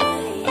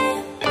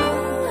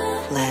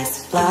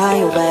Let's fly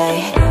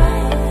away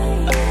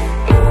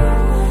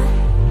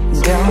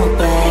Don't look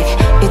back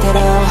이대로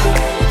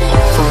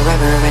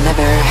Forever and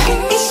ever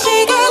이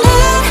시간은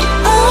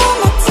all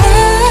my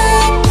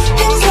time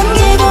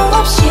행선지도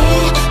없이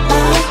널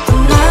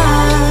떠나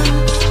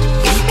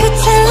그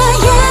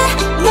찰나에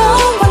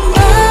너와 나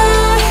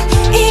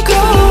이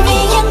groove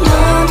위에 넌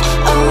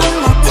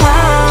올라타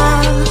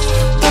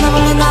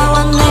떠나볼래 나와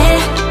내일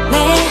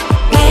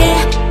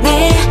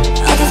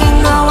어디서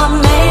너와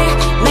매일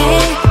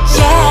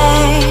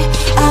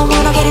yeah I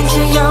wanna get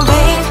into your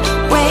wave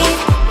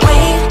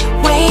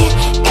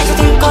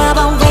빠져들 거야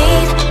but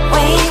wait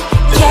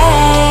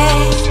yeah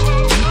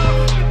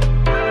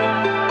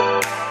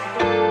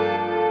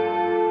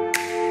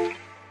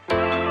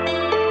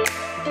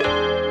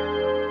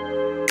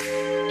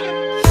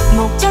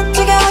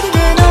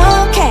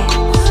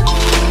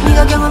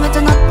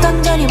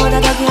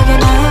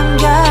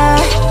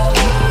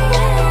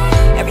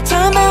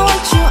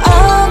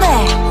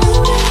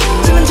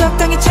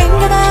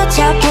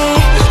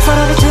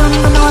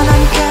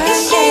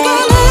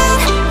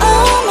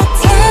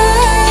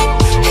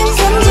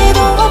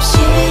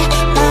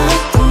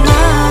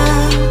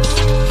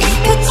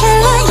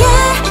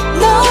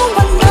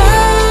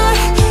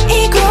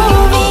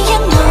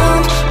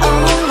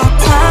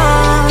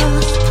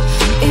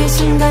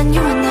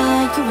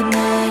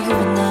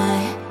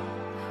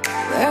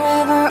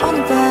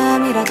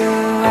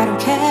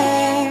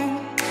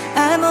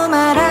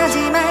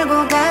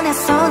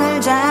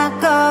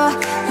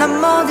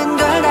모든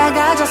걸 다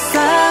가졌어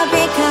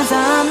because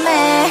of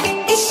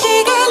me. 이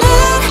시간은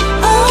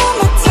all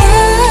my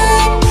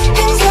time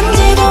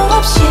행선지도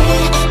없이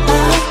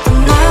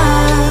어떤 난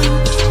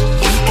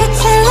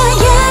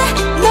그찰나야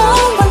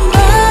너와 나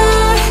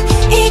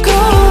이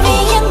구름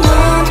위에 넌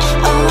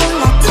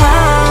올라타.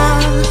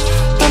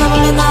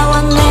 떠나볼래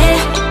나와 내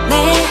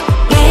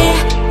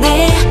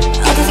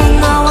어디서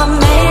너와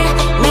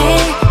매일매일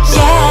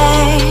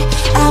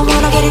yeah. I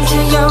wanna get into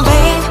your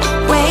wave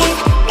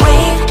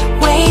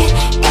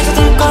가져들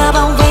거야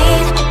but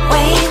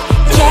wait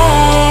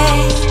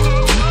yeah.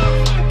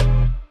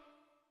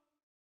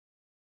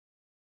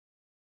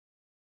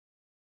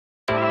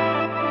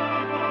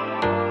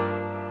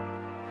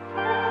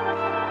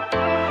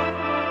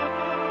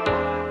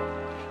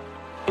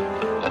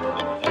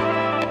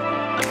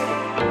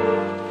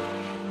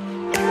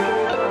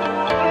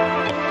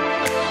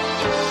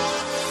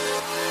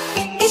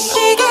 이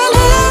시간은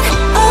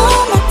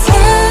all my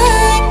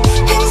time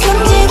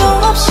행선지도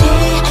없이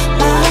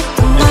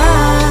어떤 난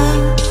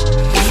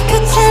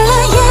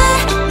그찰나야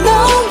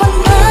너와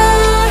나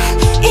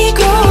이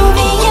구름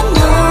위에 넌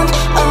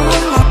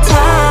올라타.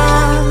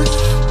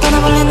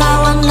 떠나볼래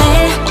나와 내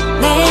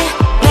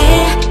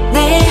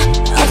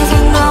어디서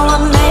너와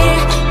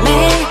매일매일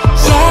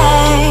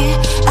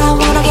yeah. I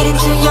wanna get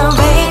into your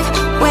wave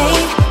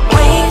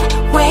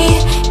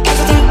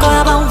가져들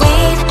거야 but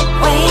wait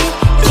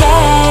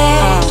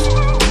yeah.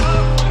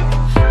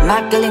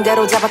 막 끌린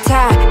대로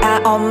잡아타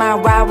I on my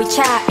ride we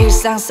chat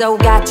일상 속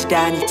같이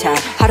다니타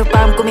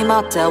하룻밤 꿈이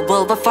멋져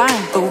will be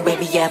fine. Ooh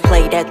baby yeah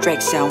play that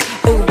Drake song.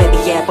 Ooh baby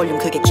yeah 볼륨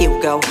크게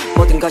키우고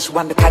모든 것이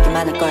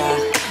완벽하게만 할 거야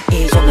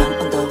이 조명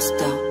온도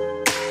습도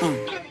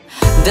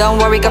Don't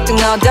worry 걱정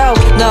너도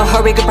No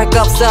hurry 급할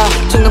거 없어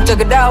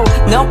충동적으로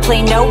No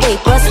play no wait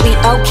but we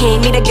okay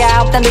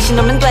미래가 없단 듯이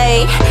놀면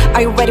돼.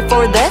 Are you ready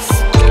for this?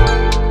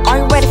 Are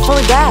you ready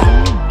for that?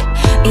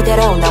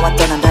 이대로 나와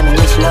떠난다면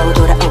현실로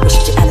돌아오고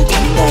싶지 않을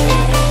텐데.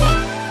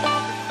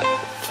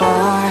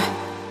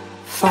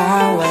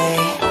 Far away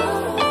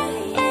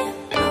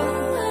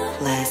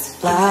Let's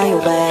fly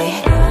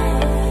away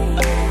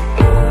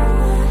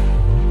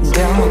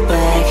Don't look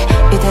back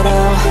이대로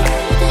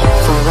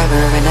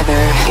Forever and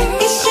ever.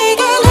 이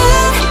시간은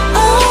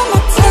all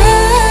my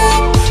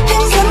time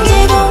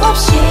행선지도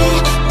없이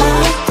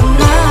어떤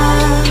난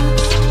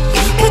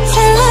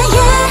그찰나야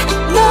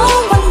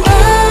너와 나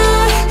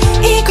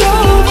이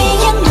구름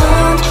위에 넌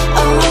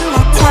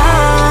올라타.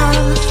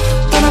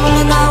 떠나볼래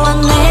나와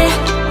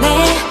내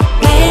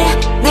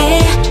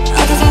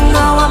어디서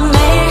너와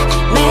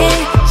매일매일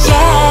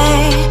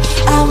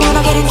yeah. I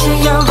wanna get into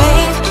your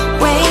wave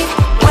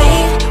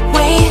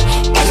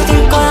가져들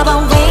거야 but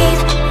wait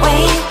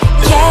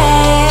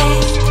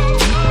yeah.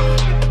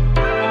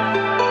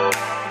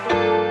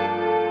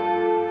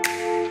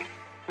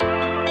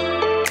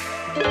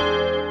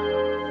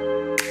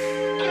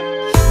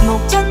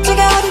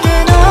 목적지가 어디든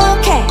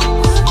okay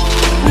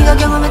네가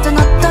경험했던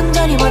어떤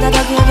자리보다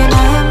더 기억에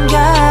남겨.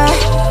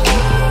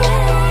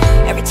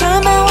 Every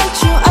time I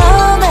want you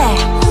all day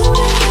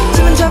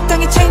짐은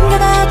적당히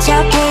챙겨놔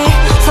어차피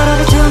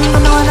서로를 태우는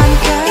건 너와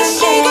나니까. 이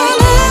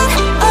시간은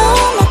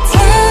all my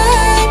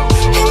time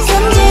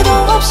행선지도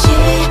없이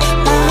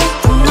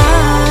어떤 난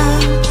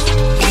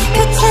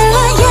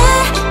그찰나야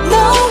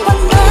너와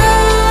나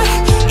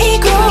이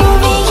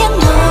구름 위에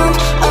넌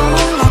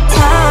올라타.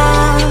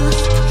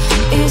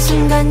 이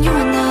순간 you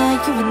and I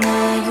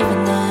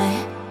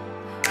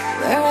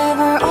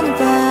Wherever 오늘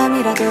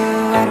밤이라도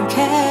I don't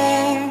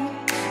care.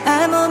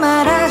 아무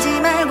말하지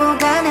말고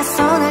내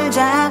손을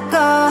잡고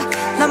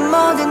난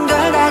모든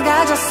걸 다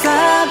가졌어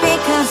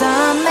because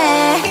of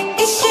me.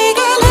 이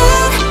시간은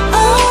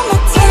all my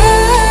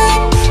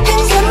time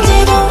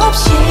행선지도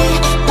없이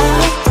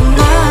어떤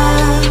난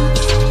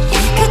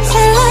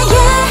그찰나야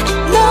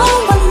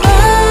너와 나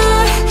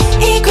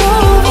이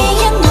구름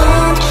위에 넌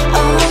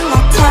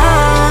올라타.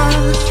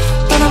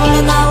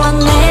 떠나볼래 나와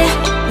내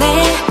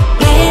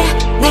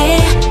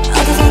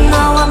어디서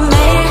너와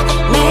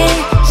매일매일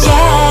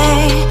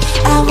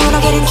yeah. I wanna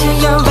get into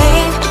your wave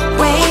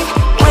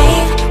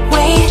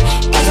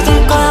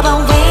가져들 거야 but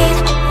wait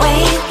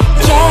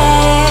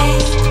yeah.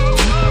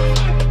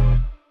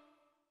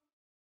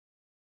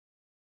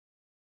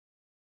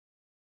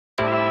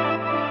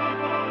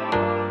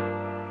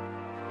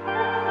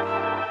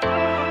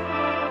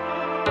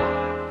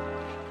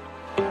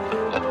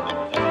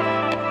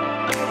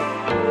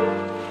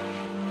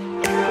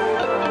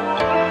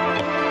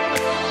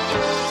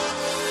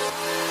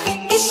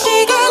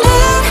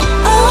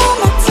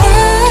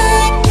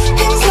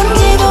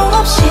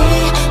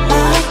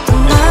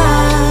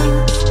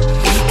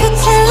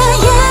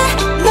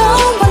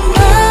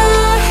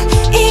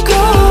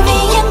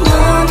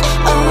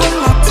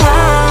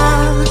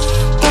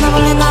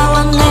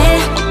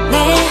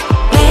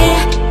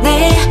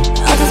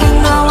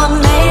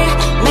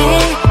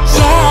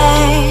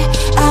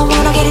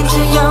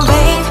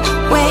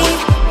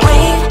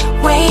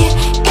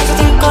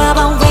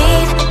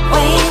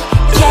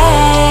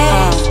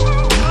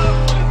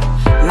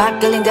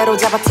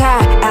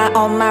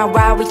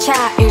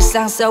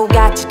 일상 속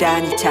같이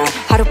다니타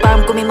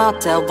하룻밤 꿈이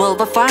멋져 will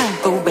be fine.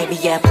 Ooh baby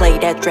yeah play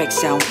that Drake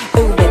song.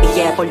 Ooh baby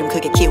yeah 볼륨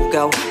크게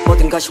키우고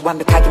모든 것이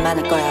완벽하기만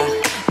할 거야.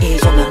 이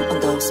조명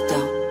온도 습도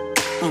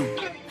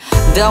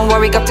Don't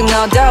worry 걱정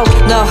너도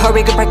No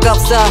hurry 급할 거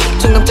없어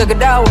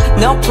충동적으로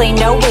No play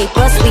no wait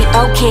but we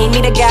okay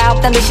미래가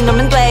없단 듯이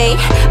놀면 돼.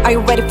 Are you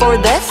ready for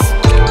this?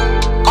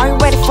 Are you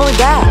ready for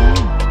that?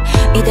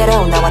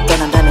 이대로 나와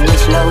떠난다면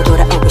현실로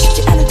돌아오고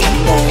싶지 않을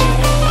텐데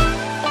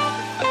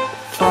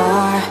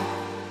Far,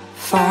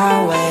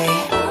 far away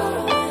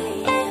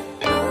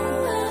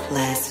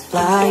Let's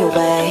fly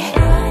away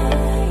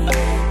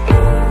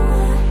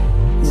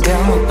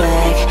Don't look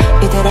back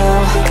이대로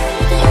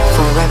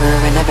Forever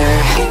and ever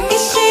이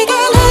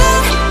시간은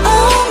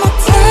all my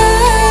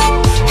time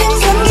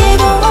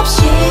행선지도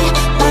없이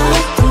널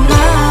떠나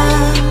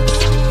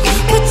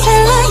그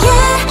찰나에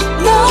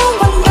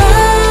너와 나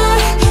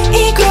이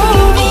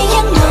groove 위에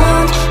넌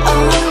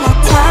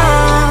올라타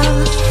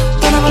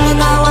떠나볼래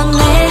나와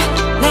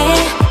매일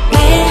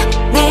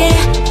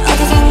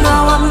어디서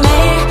너와 매일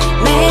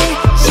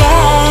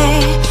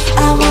yeah I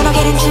wanna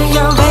get into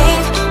your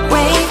wave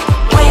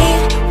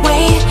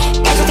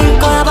빠져들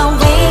거야 but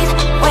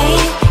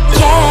wait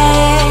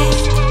yeah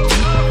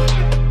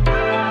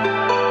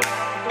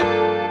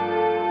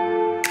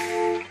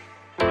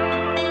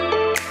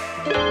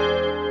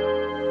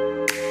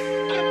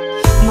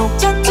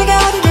목적지가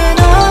어디든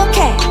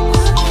okay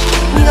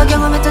네가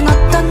경험했던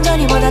어떤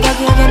전이보다 더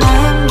기억에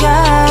남겨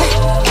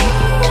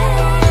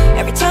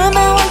Every time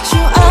I want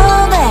you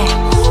all day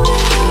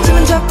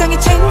짐은 적당히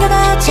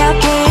챙겨놔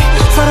어차피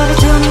서로를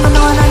태우는 건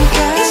너와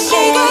나니까 이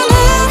시간은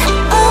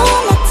all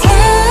my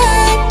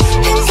time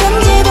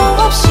행선지도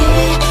없이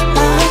널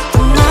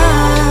떠나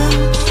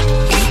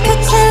그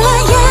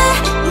찰나에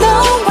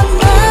너와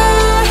나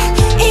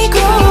이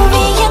groove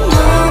위에 넌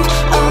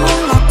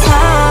올라타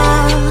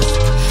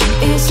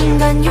이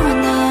순간 you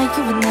and I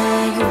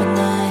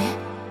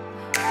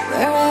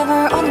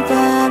Wherever 오늘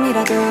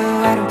밤이라도 I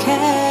don't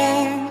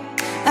care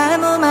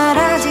아무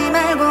말하지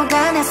말고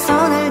가 내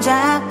손을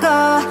잡고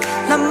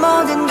난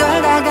모든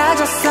걸 다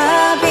가졌어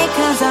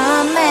because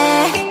I'm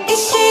me 이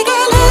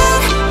시간은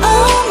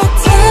all my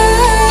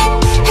time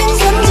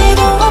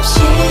행선지도 없이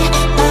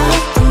널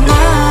떠나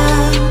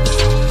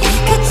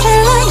그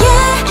찰나에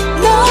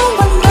너와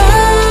나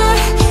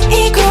이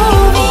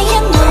groove 위에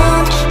넌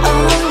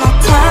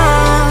올라타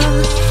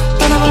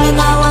떠나볼래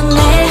나와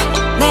내일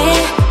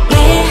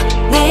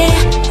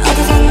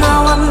어디서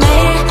너와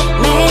매일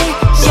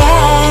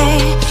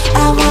yeah I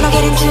wanna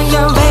get into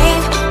your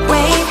wave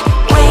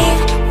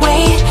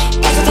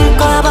빠져들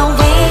거야 but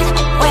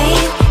wait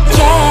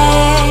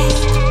yeah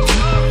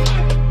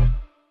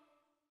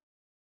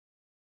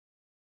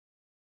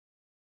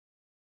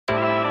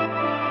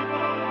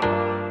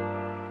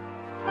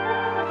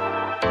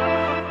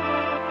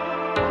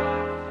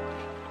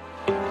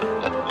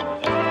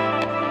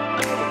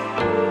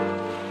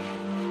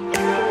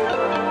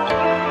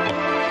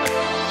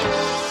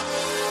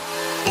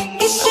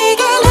이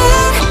시간은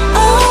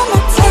all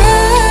my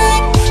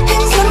time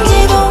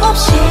행선지도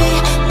없이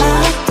널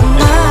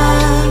떠나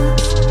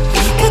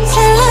그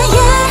찰나에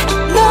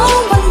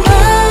너와 나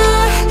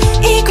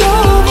이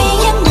groove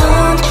위에 넌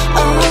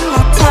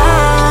올라타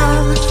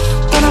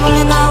떠나볼래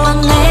나와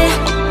내일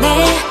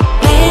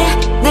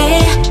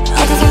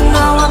어디서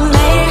너와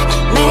매일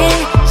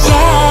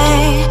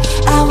yeah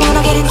I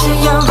wanna get into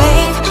your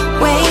wave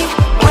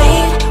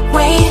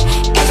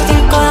빠져들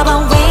거야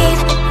but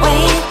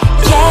wait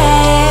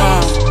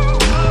yeah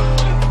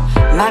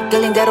막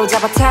끌린 대로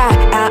잡아타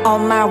I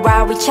on my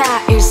ride we chat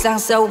일상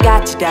속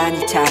같이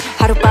다니타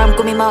하룻밤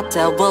꿈이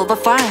멋져 will be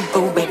fine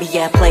Ooh baby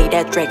yeah play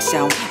that Drake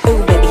song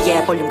Ooh baby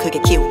yeah 볼륨 크게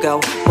키우고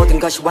모든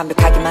것이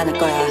완벽하기만 할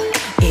거야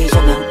이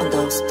조명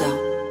온도 습도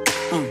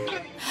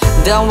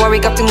Don't worry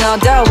걱정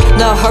너도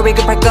No hurry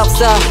급할 거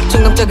없어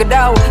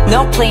충동적으로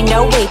No play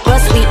no wait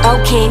but we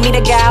okay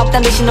미래가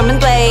없단 듯이 놀면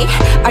돼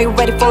Are you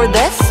ready for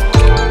this?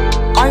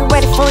 Are you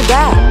ready for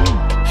that?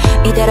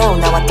 이대로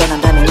나와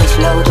떠난다면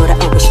현실로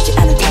돌아오고 싶지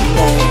않을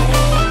텐데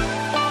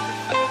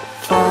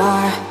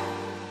Far,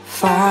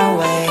 far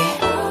away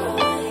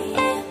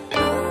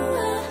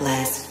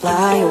Let's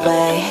fly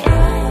away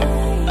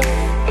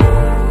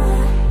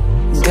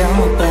Don't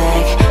look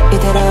back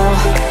이대로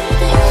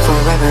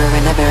Forever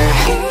and ever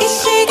이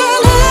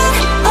시간은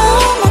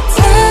all my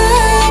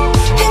time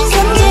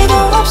행선지도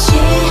없이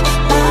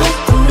널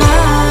떠나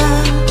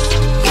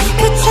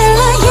그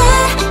찰나에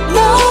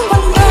너와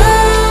나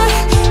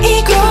이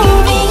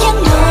groove 위에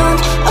넌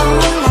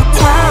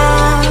올라타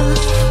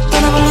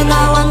떠나볼래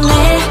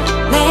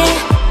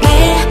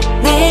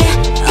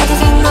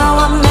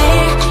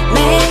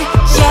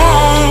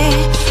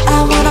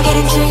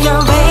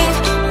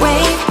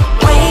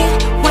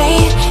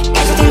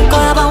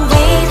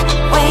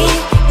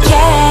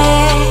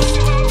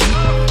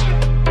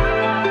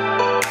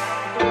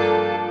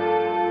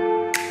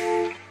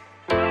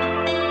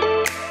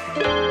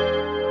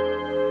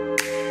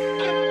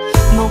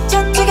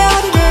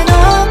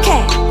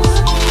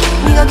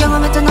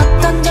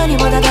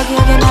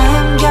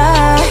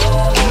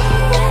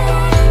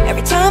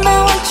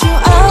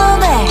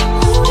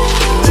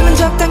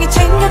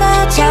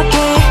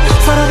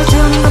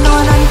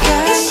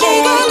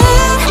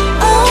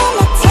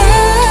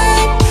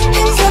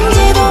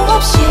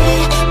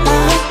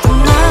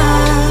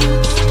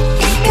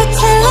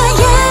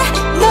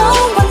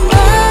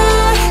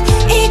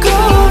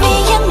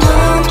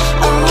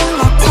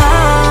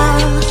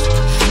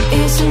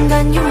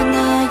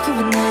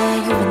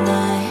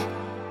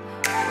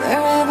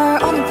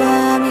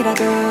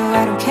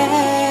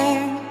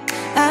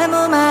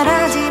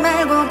말하지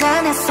말고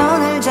내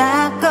손을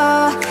잡고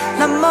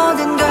난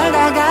모든 걸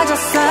다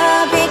가졌어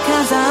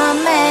because of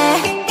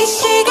me. 이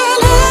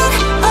시간은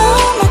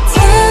all my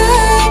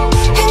time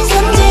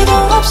행선지도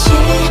없이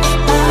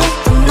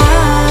어떤 난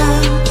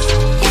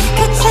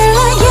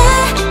그찰나야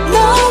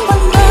너와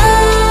나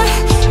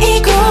이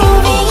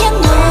구비에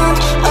넌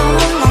all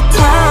my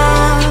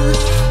time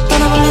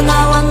떠나볼래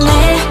나와 내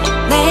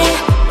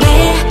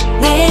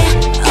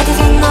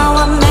어디서 너와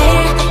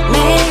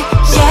매일매일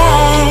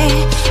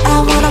yeah I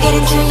wanna get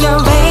into your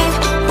wave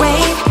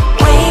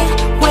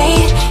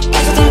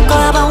빠져들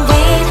거야 but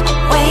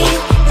wait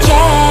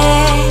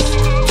yeah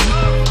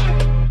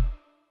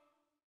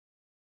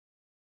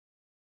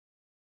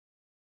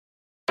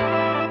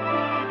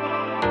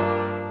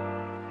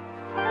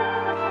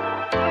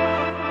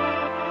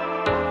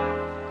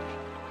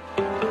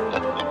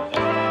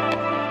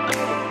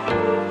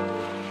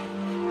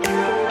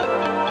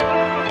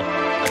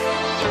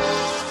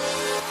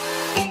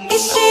이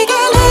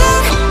시간은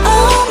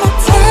all my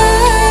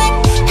time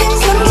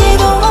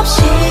행선지도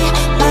없이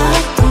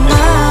어떤 난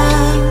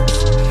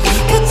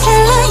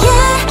그찰나야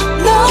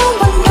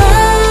너와 나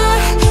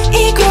이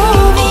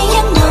구비에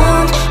넌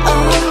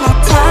all my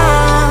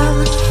time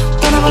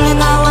떠나볼래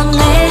나와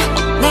내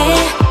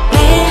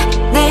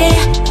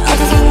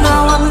어디서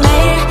너와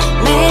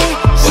매일매일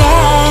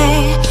yeah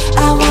I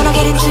wanna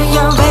get into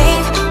your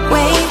wave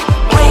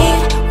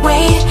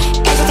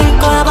빠져들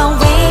거야 but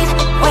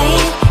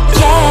wait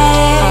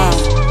yeah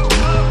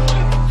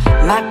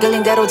막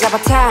끌린 대로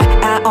잡아타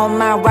I on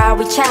my ride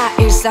we chat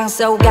일상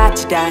속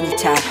같이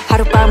다니타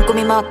하룻밤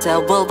꿈이 멋져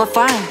will be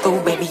fine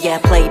Ooh baby yeah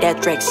play that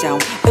Drake song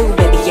Ooh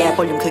baby yeah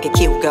볼륨 크게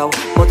키우고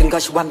모든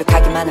것이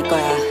완벽하기만 할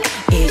거야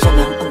이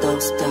조명 온도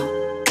습도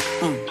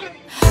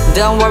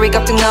Don't worry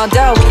걱정 너도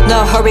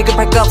No hurry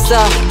급할 거 없어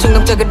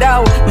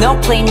충동적으로 No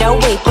play no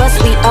wait but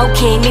we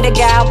okay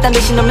미래가 없단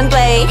듯이 놀면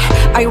돼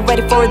Are you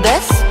ready for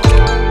this?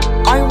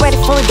 Are you ready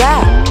for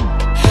that?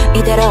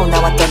 이대로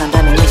나와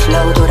떠난다면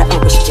현실로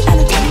돌아오고 싶지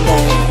않은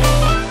텐데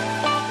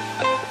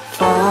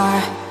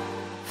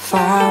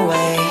Far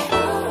away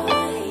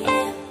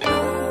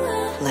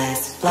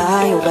Let's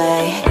fly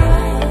away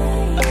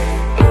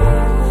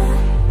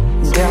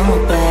Don't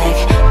look back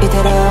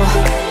이대로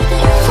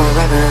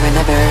Forever and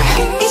ever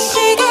이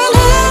시간은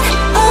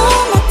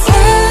all my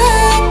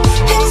time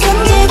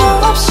행선지도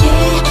없이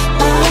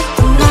어떤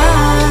난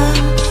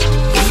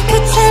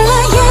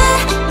그찰나야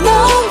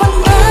너와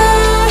나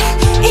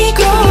이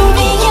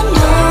구비에 넌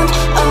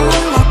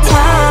all my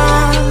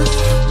time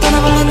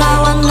떠나볼래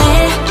나와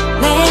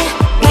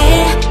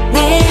내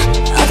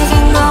어디서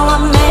너와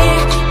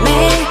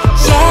매일매일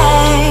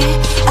yeah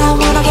I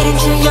wanna get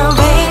into your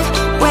wave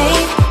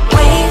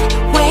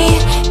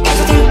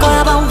빠져들 거야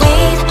but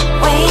wait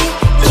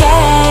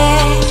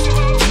yeah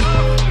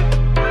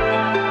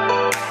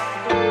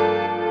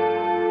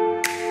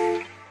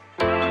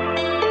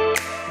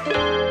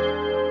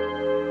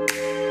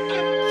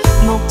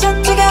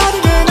목적지가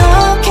어디든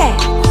okay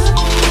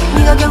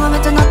네가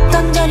경험했던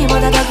어떤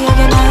전이보다 더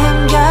기억에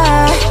남겨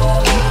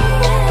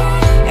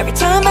Every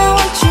time I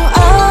want you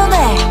all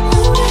day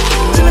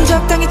짐은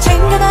적당히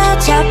챙겨놔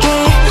어차피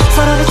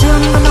서로를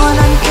주는 건 너와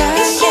나니까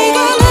이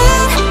시간은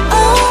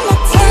all my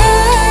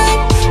time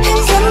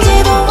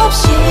행선지도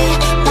없이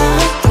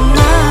어떤 난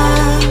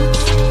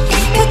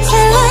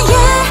그찰나야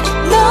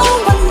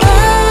너와 나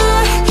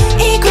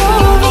이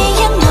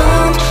구비에 넌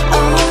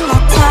all my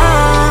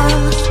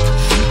time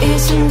이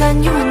순간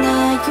you and I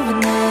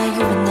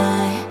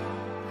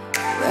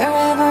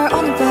Wherever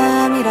오늘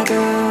밤이라도 I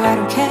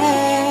don't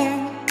care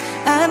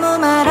아무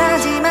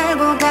말하지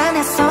말고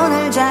내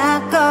손을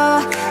잡고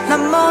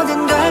난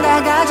모든 걸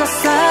다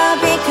가졌어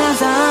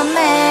because of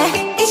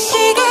me 이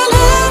시간은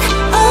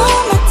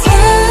all my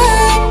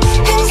time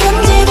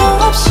행선지도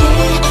없이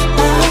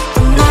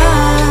어떤 난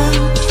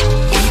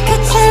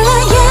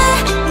그찰나야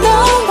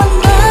너와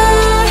나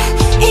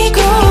이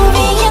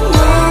구비에 넌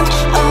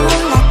all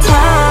my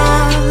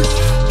time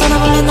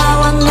떠나볼래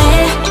나와 내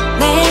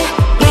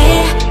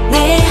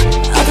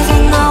어디서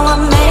너와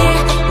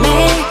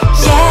매일매일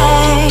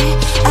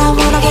yeah I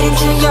wanna get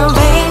into your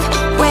wave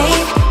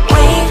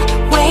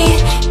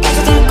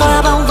빠져들 거야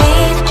but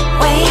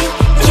wait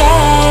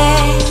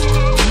yeah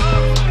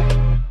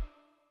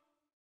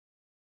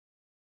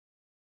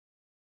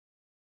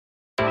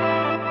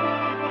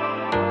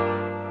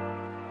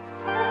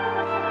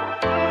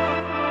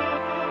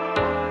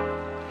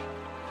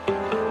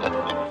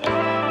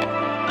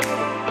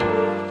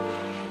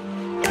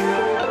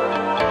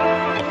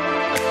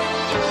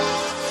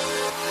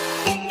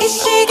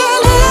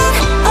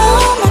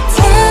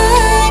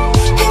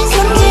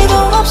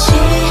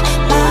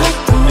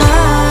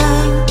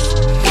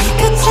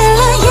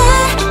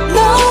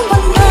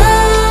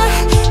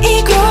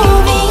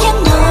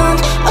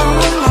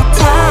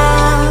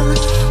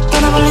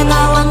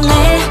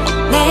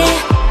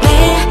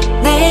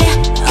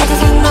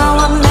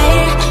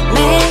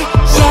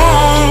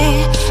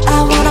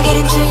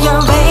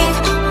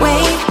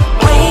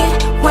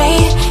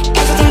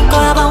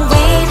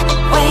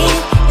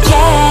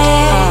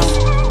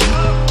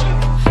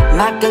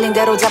막 끌린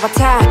대로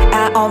잡아타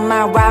I'm on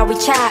my ride we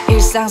chat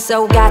일상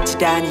속 같이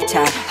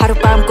다니타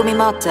하룻밤 꿈이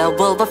멋져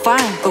we'll be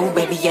fine Ooh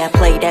baby yeah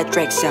play that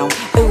Drake song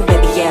Ooh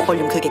baby yeah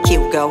볼륨 크게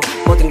키우고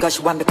모든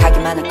것이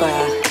완벽하기만 할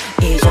거야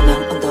이 조명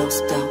온도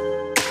습도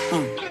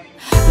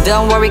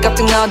Don't worry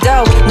걱정 너도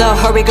No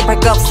hurry 급할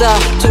거 없어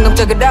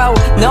충동적으로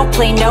No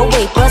play no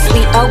wait But we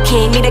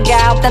okay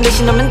미래가 없단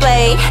듯이 노면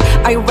play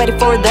Are you ready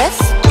for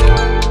this?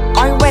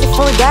 Are you ready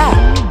for that?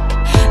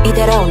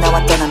 이대로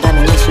나와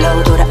떠난다면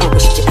현실로 돌아오고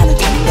싶지 않을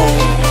텐데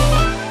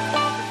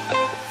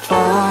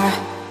Far,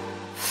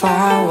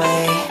 far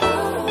away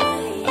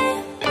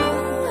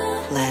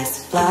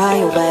Let's fly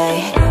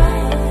away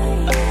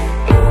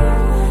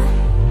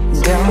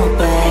Don't look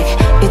back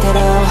이대로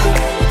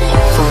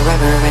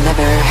Forever and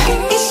ever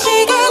이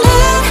시간은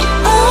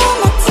all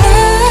my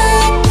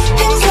time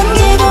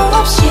행선지도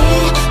없이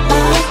막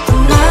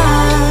떠나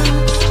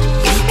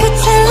그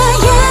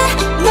찰나에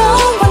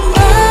너와 나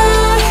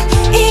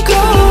이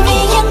groove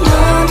위에 넌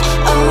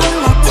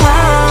올라타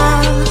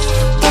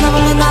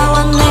떠나볼래 나와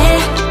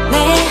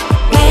매일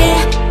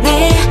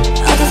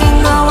어디서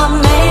너와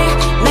매일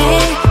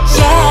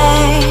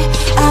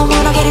yeah I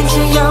wanna get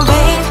into your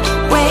wave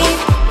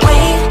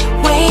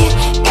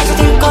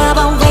빠져들 거야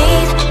but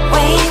wait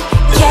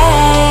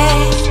yeah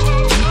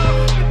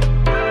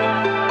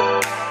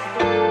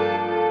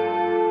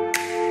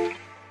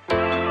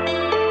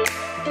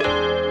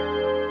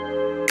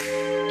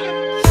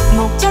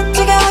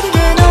목적지가 어디든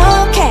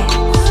okay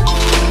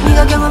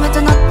네가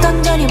경험했던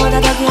어떤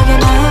전이보다 더 기억에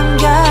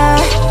남겨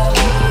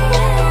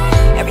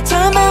Every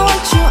time I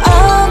want you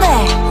all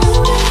day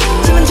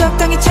짐은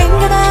적당히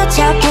챙겨놔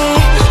어차피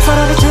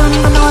서로를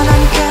두는 건 너와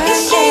나니까 이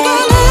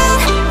시간은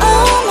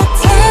all my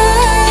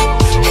time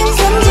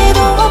행선지도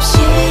없이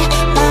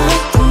막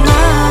떠나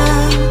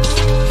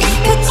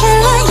그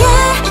찰나에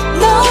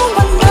너와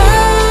나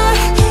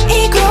이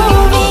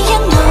groove 위에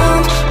넌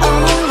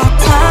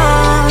올라타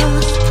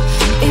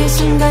이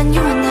순간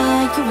you and I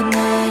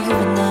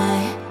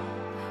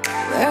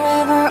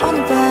Wherever 오늘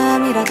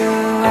밤이라도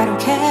I don't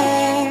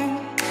care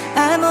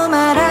아무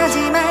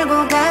말하지 말고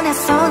내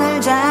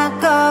손을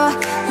잡고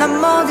난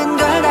모든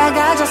걸 다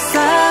가졌어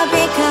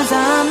Because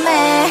I'm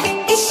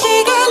me 이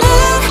시간은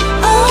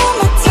all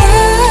my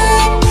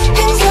time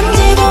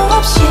행선지도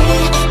없이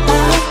막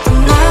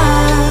떠나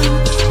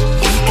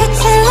그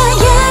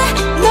찰나에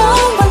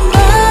너와 나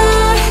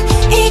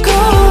이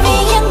groove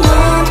위에 넌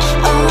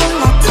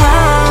올라타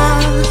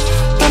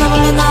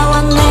떠나볼래 나와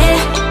내일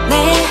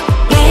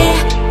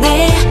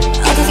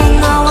어디서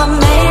너와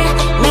매일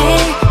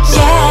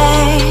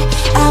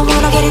yeah I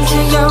wanna get into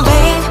your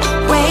wave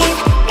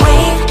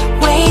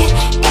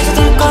빠져들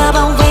거야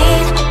but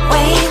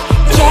wait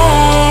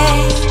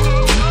yeah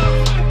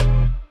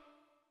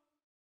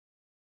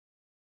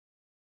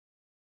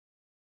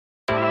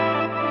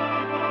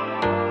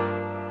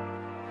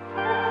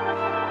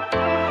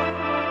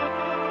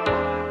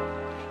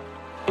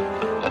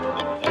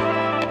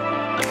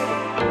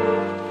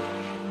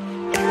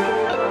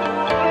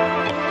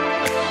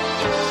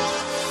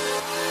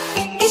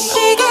이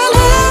시간은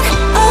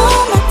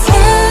all my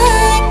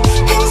time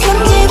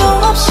행선지도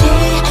없이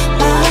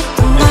막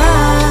떠나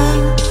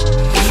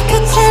그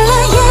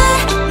찰나에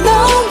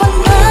너와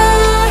나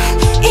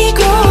이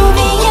groove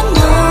위에 넌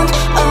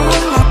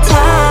올라타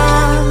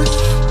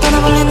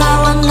떠나볼래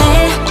나와 내일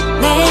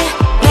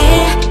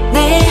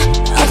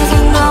어디서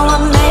너와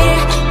매일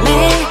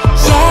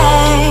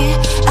yeah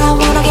I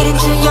wanna get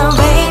into your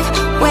wave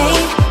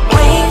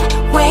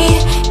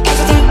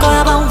빠져들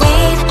거야 but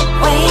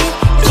wait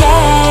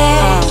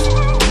yeah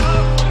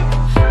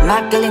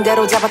막 끌린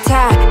대로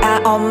잡아타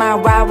I'm on my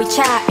ride we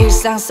chat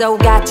일상 속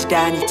같이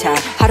다니타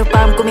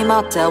하룻밤 꿈이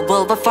멋져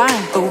we'll be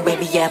fine Ooh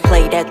baby yeah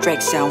play that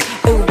Drake song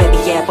Ooh baby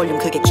yeah 볼륨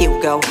크게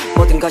키우고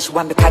모든 것이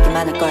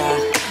완벽하기만 할 거야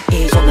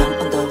이 조명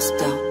온도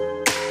습도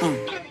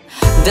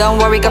Don't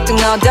worry 걱정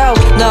너도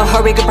No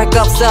hurry 급할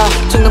거 없어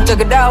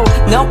충동적으로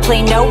No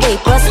play no wait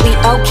But we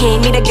okay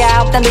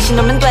미래가 없단 듯이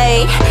노면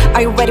play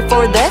Are you ready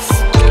for this?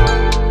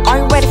 Are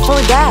you ready for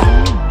that?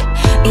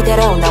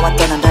 이대로 나와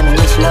떠난다면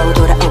현실로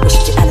돌아오고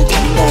싶지 않을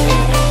텐데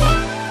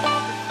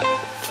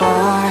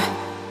Far,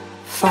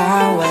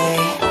 far away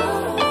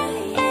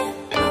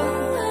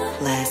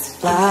Let's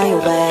fly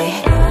away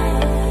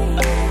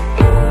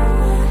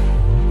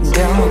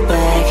Don't look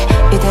back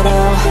이대로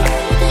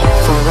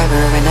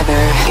Forever and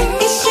ever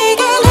이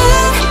시간은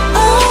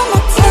all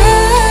my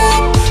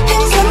time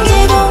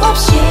행선지도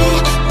없이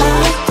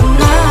막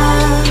떠나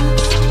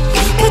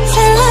그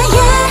찰나에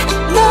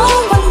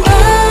너와 나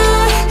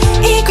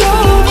이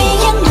groove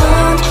위에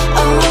넌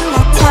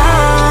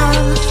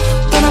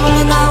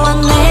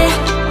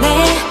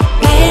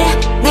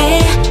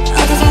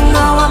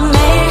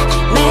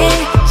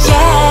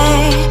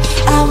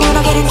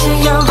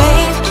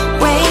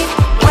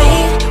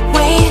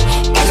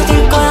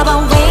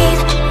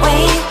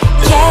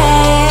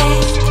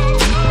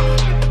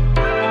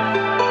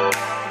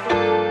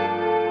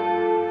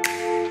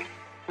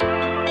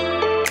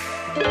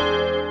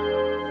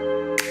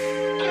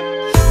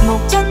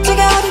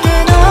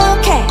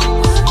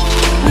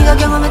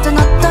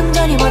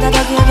완전히보다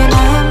더 기억에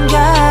남겨.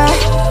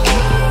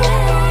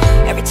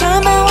 Every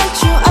time I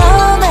want you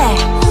all day.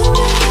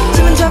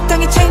 짐은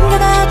적당히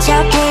챙겨놔.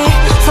 어차피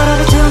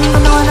서로를 태우는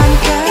건 너와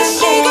나니까. 이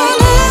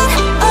시간은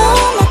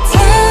all my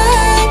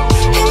time.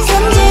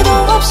 행선지도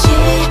없이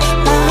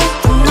날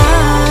떠나.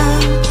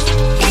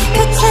 그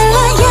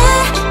찰나에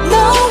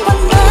너와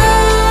나.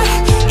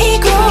 이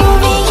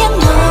구름 위에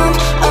넌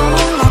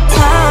올라타.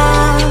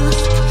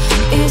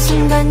 이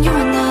순간 you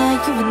and I,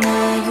 you and I,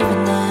 you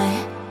and I.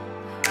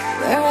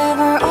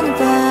 Wherever 오늘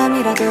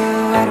밤이라도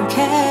I don't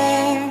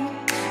care.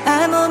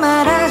 아무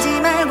말하지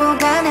말고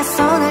가 내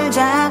손을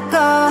잡고.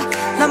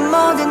 난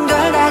모든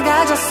걸 다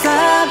가졌어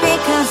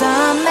because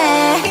I'm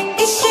me.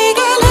 이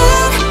시간은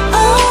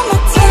all my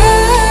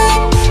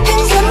time.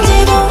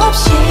 행선지도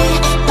없이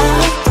날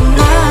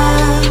떠나.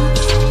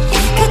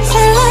 그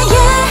찰나에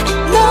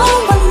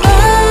너와 나.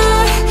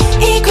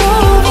 이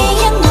구름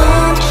위에 넌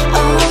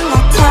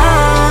올라타.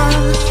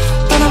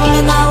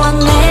 떠나볼래 나와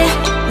내일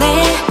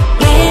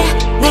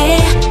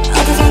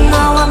어디서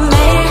너와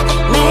매일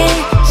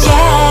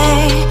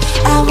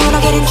yeah. I wanna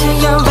get into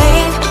your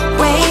wave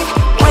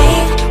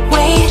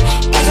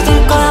빠져들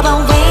거야 but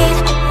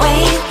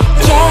wait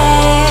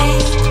yeah.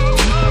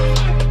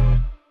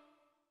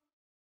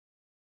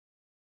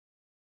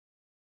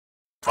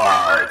 5,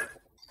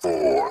 4,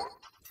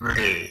 3,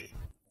 2,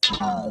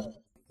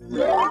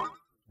 1.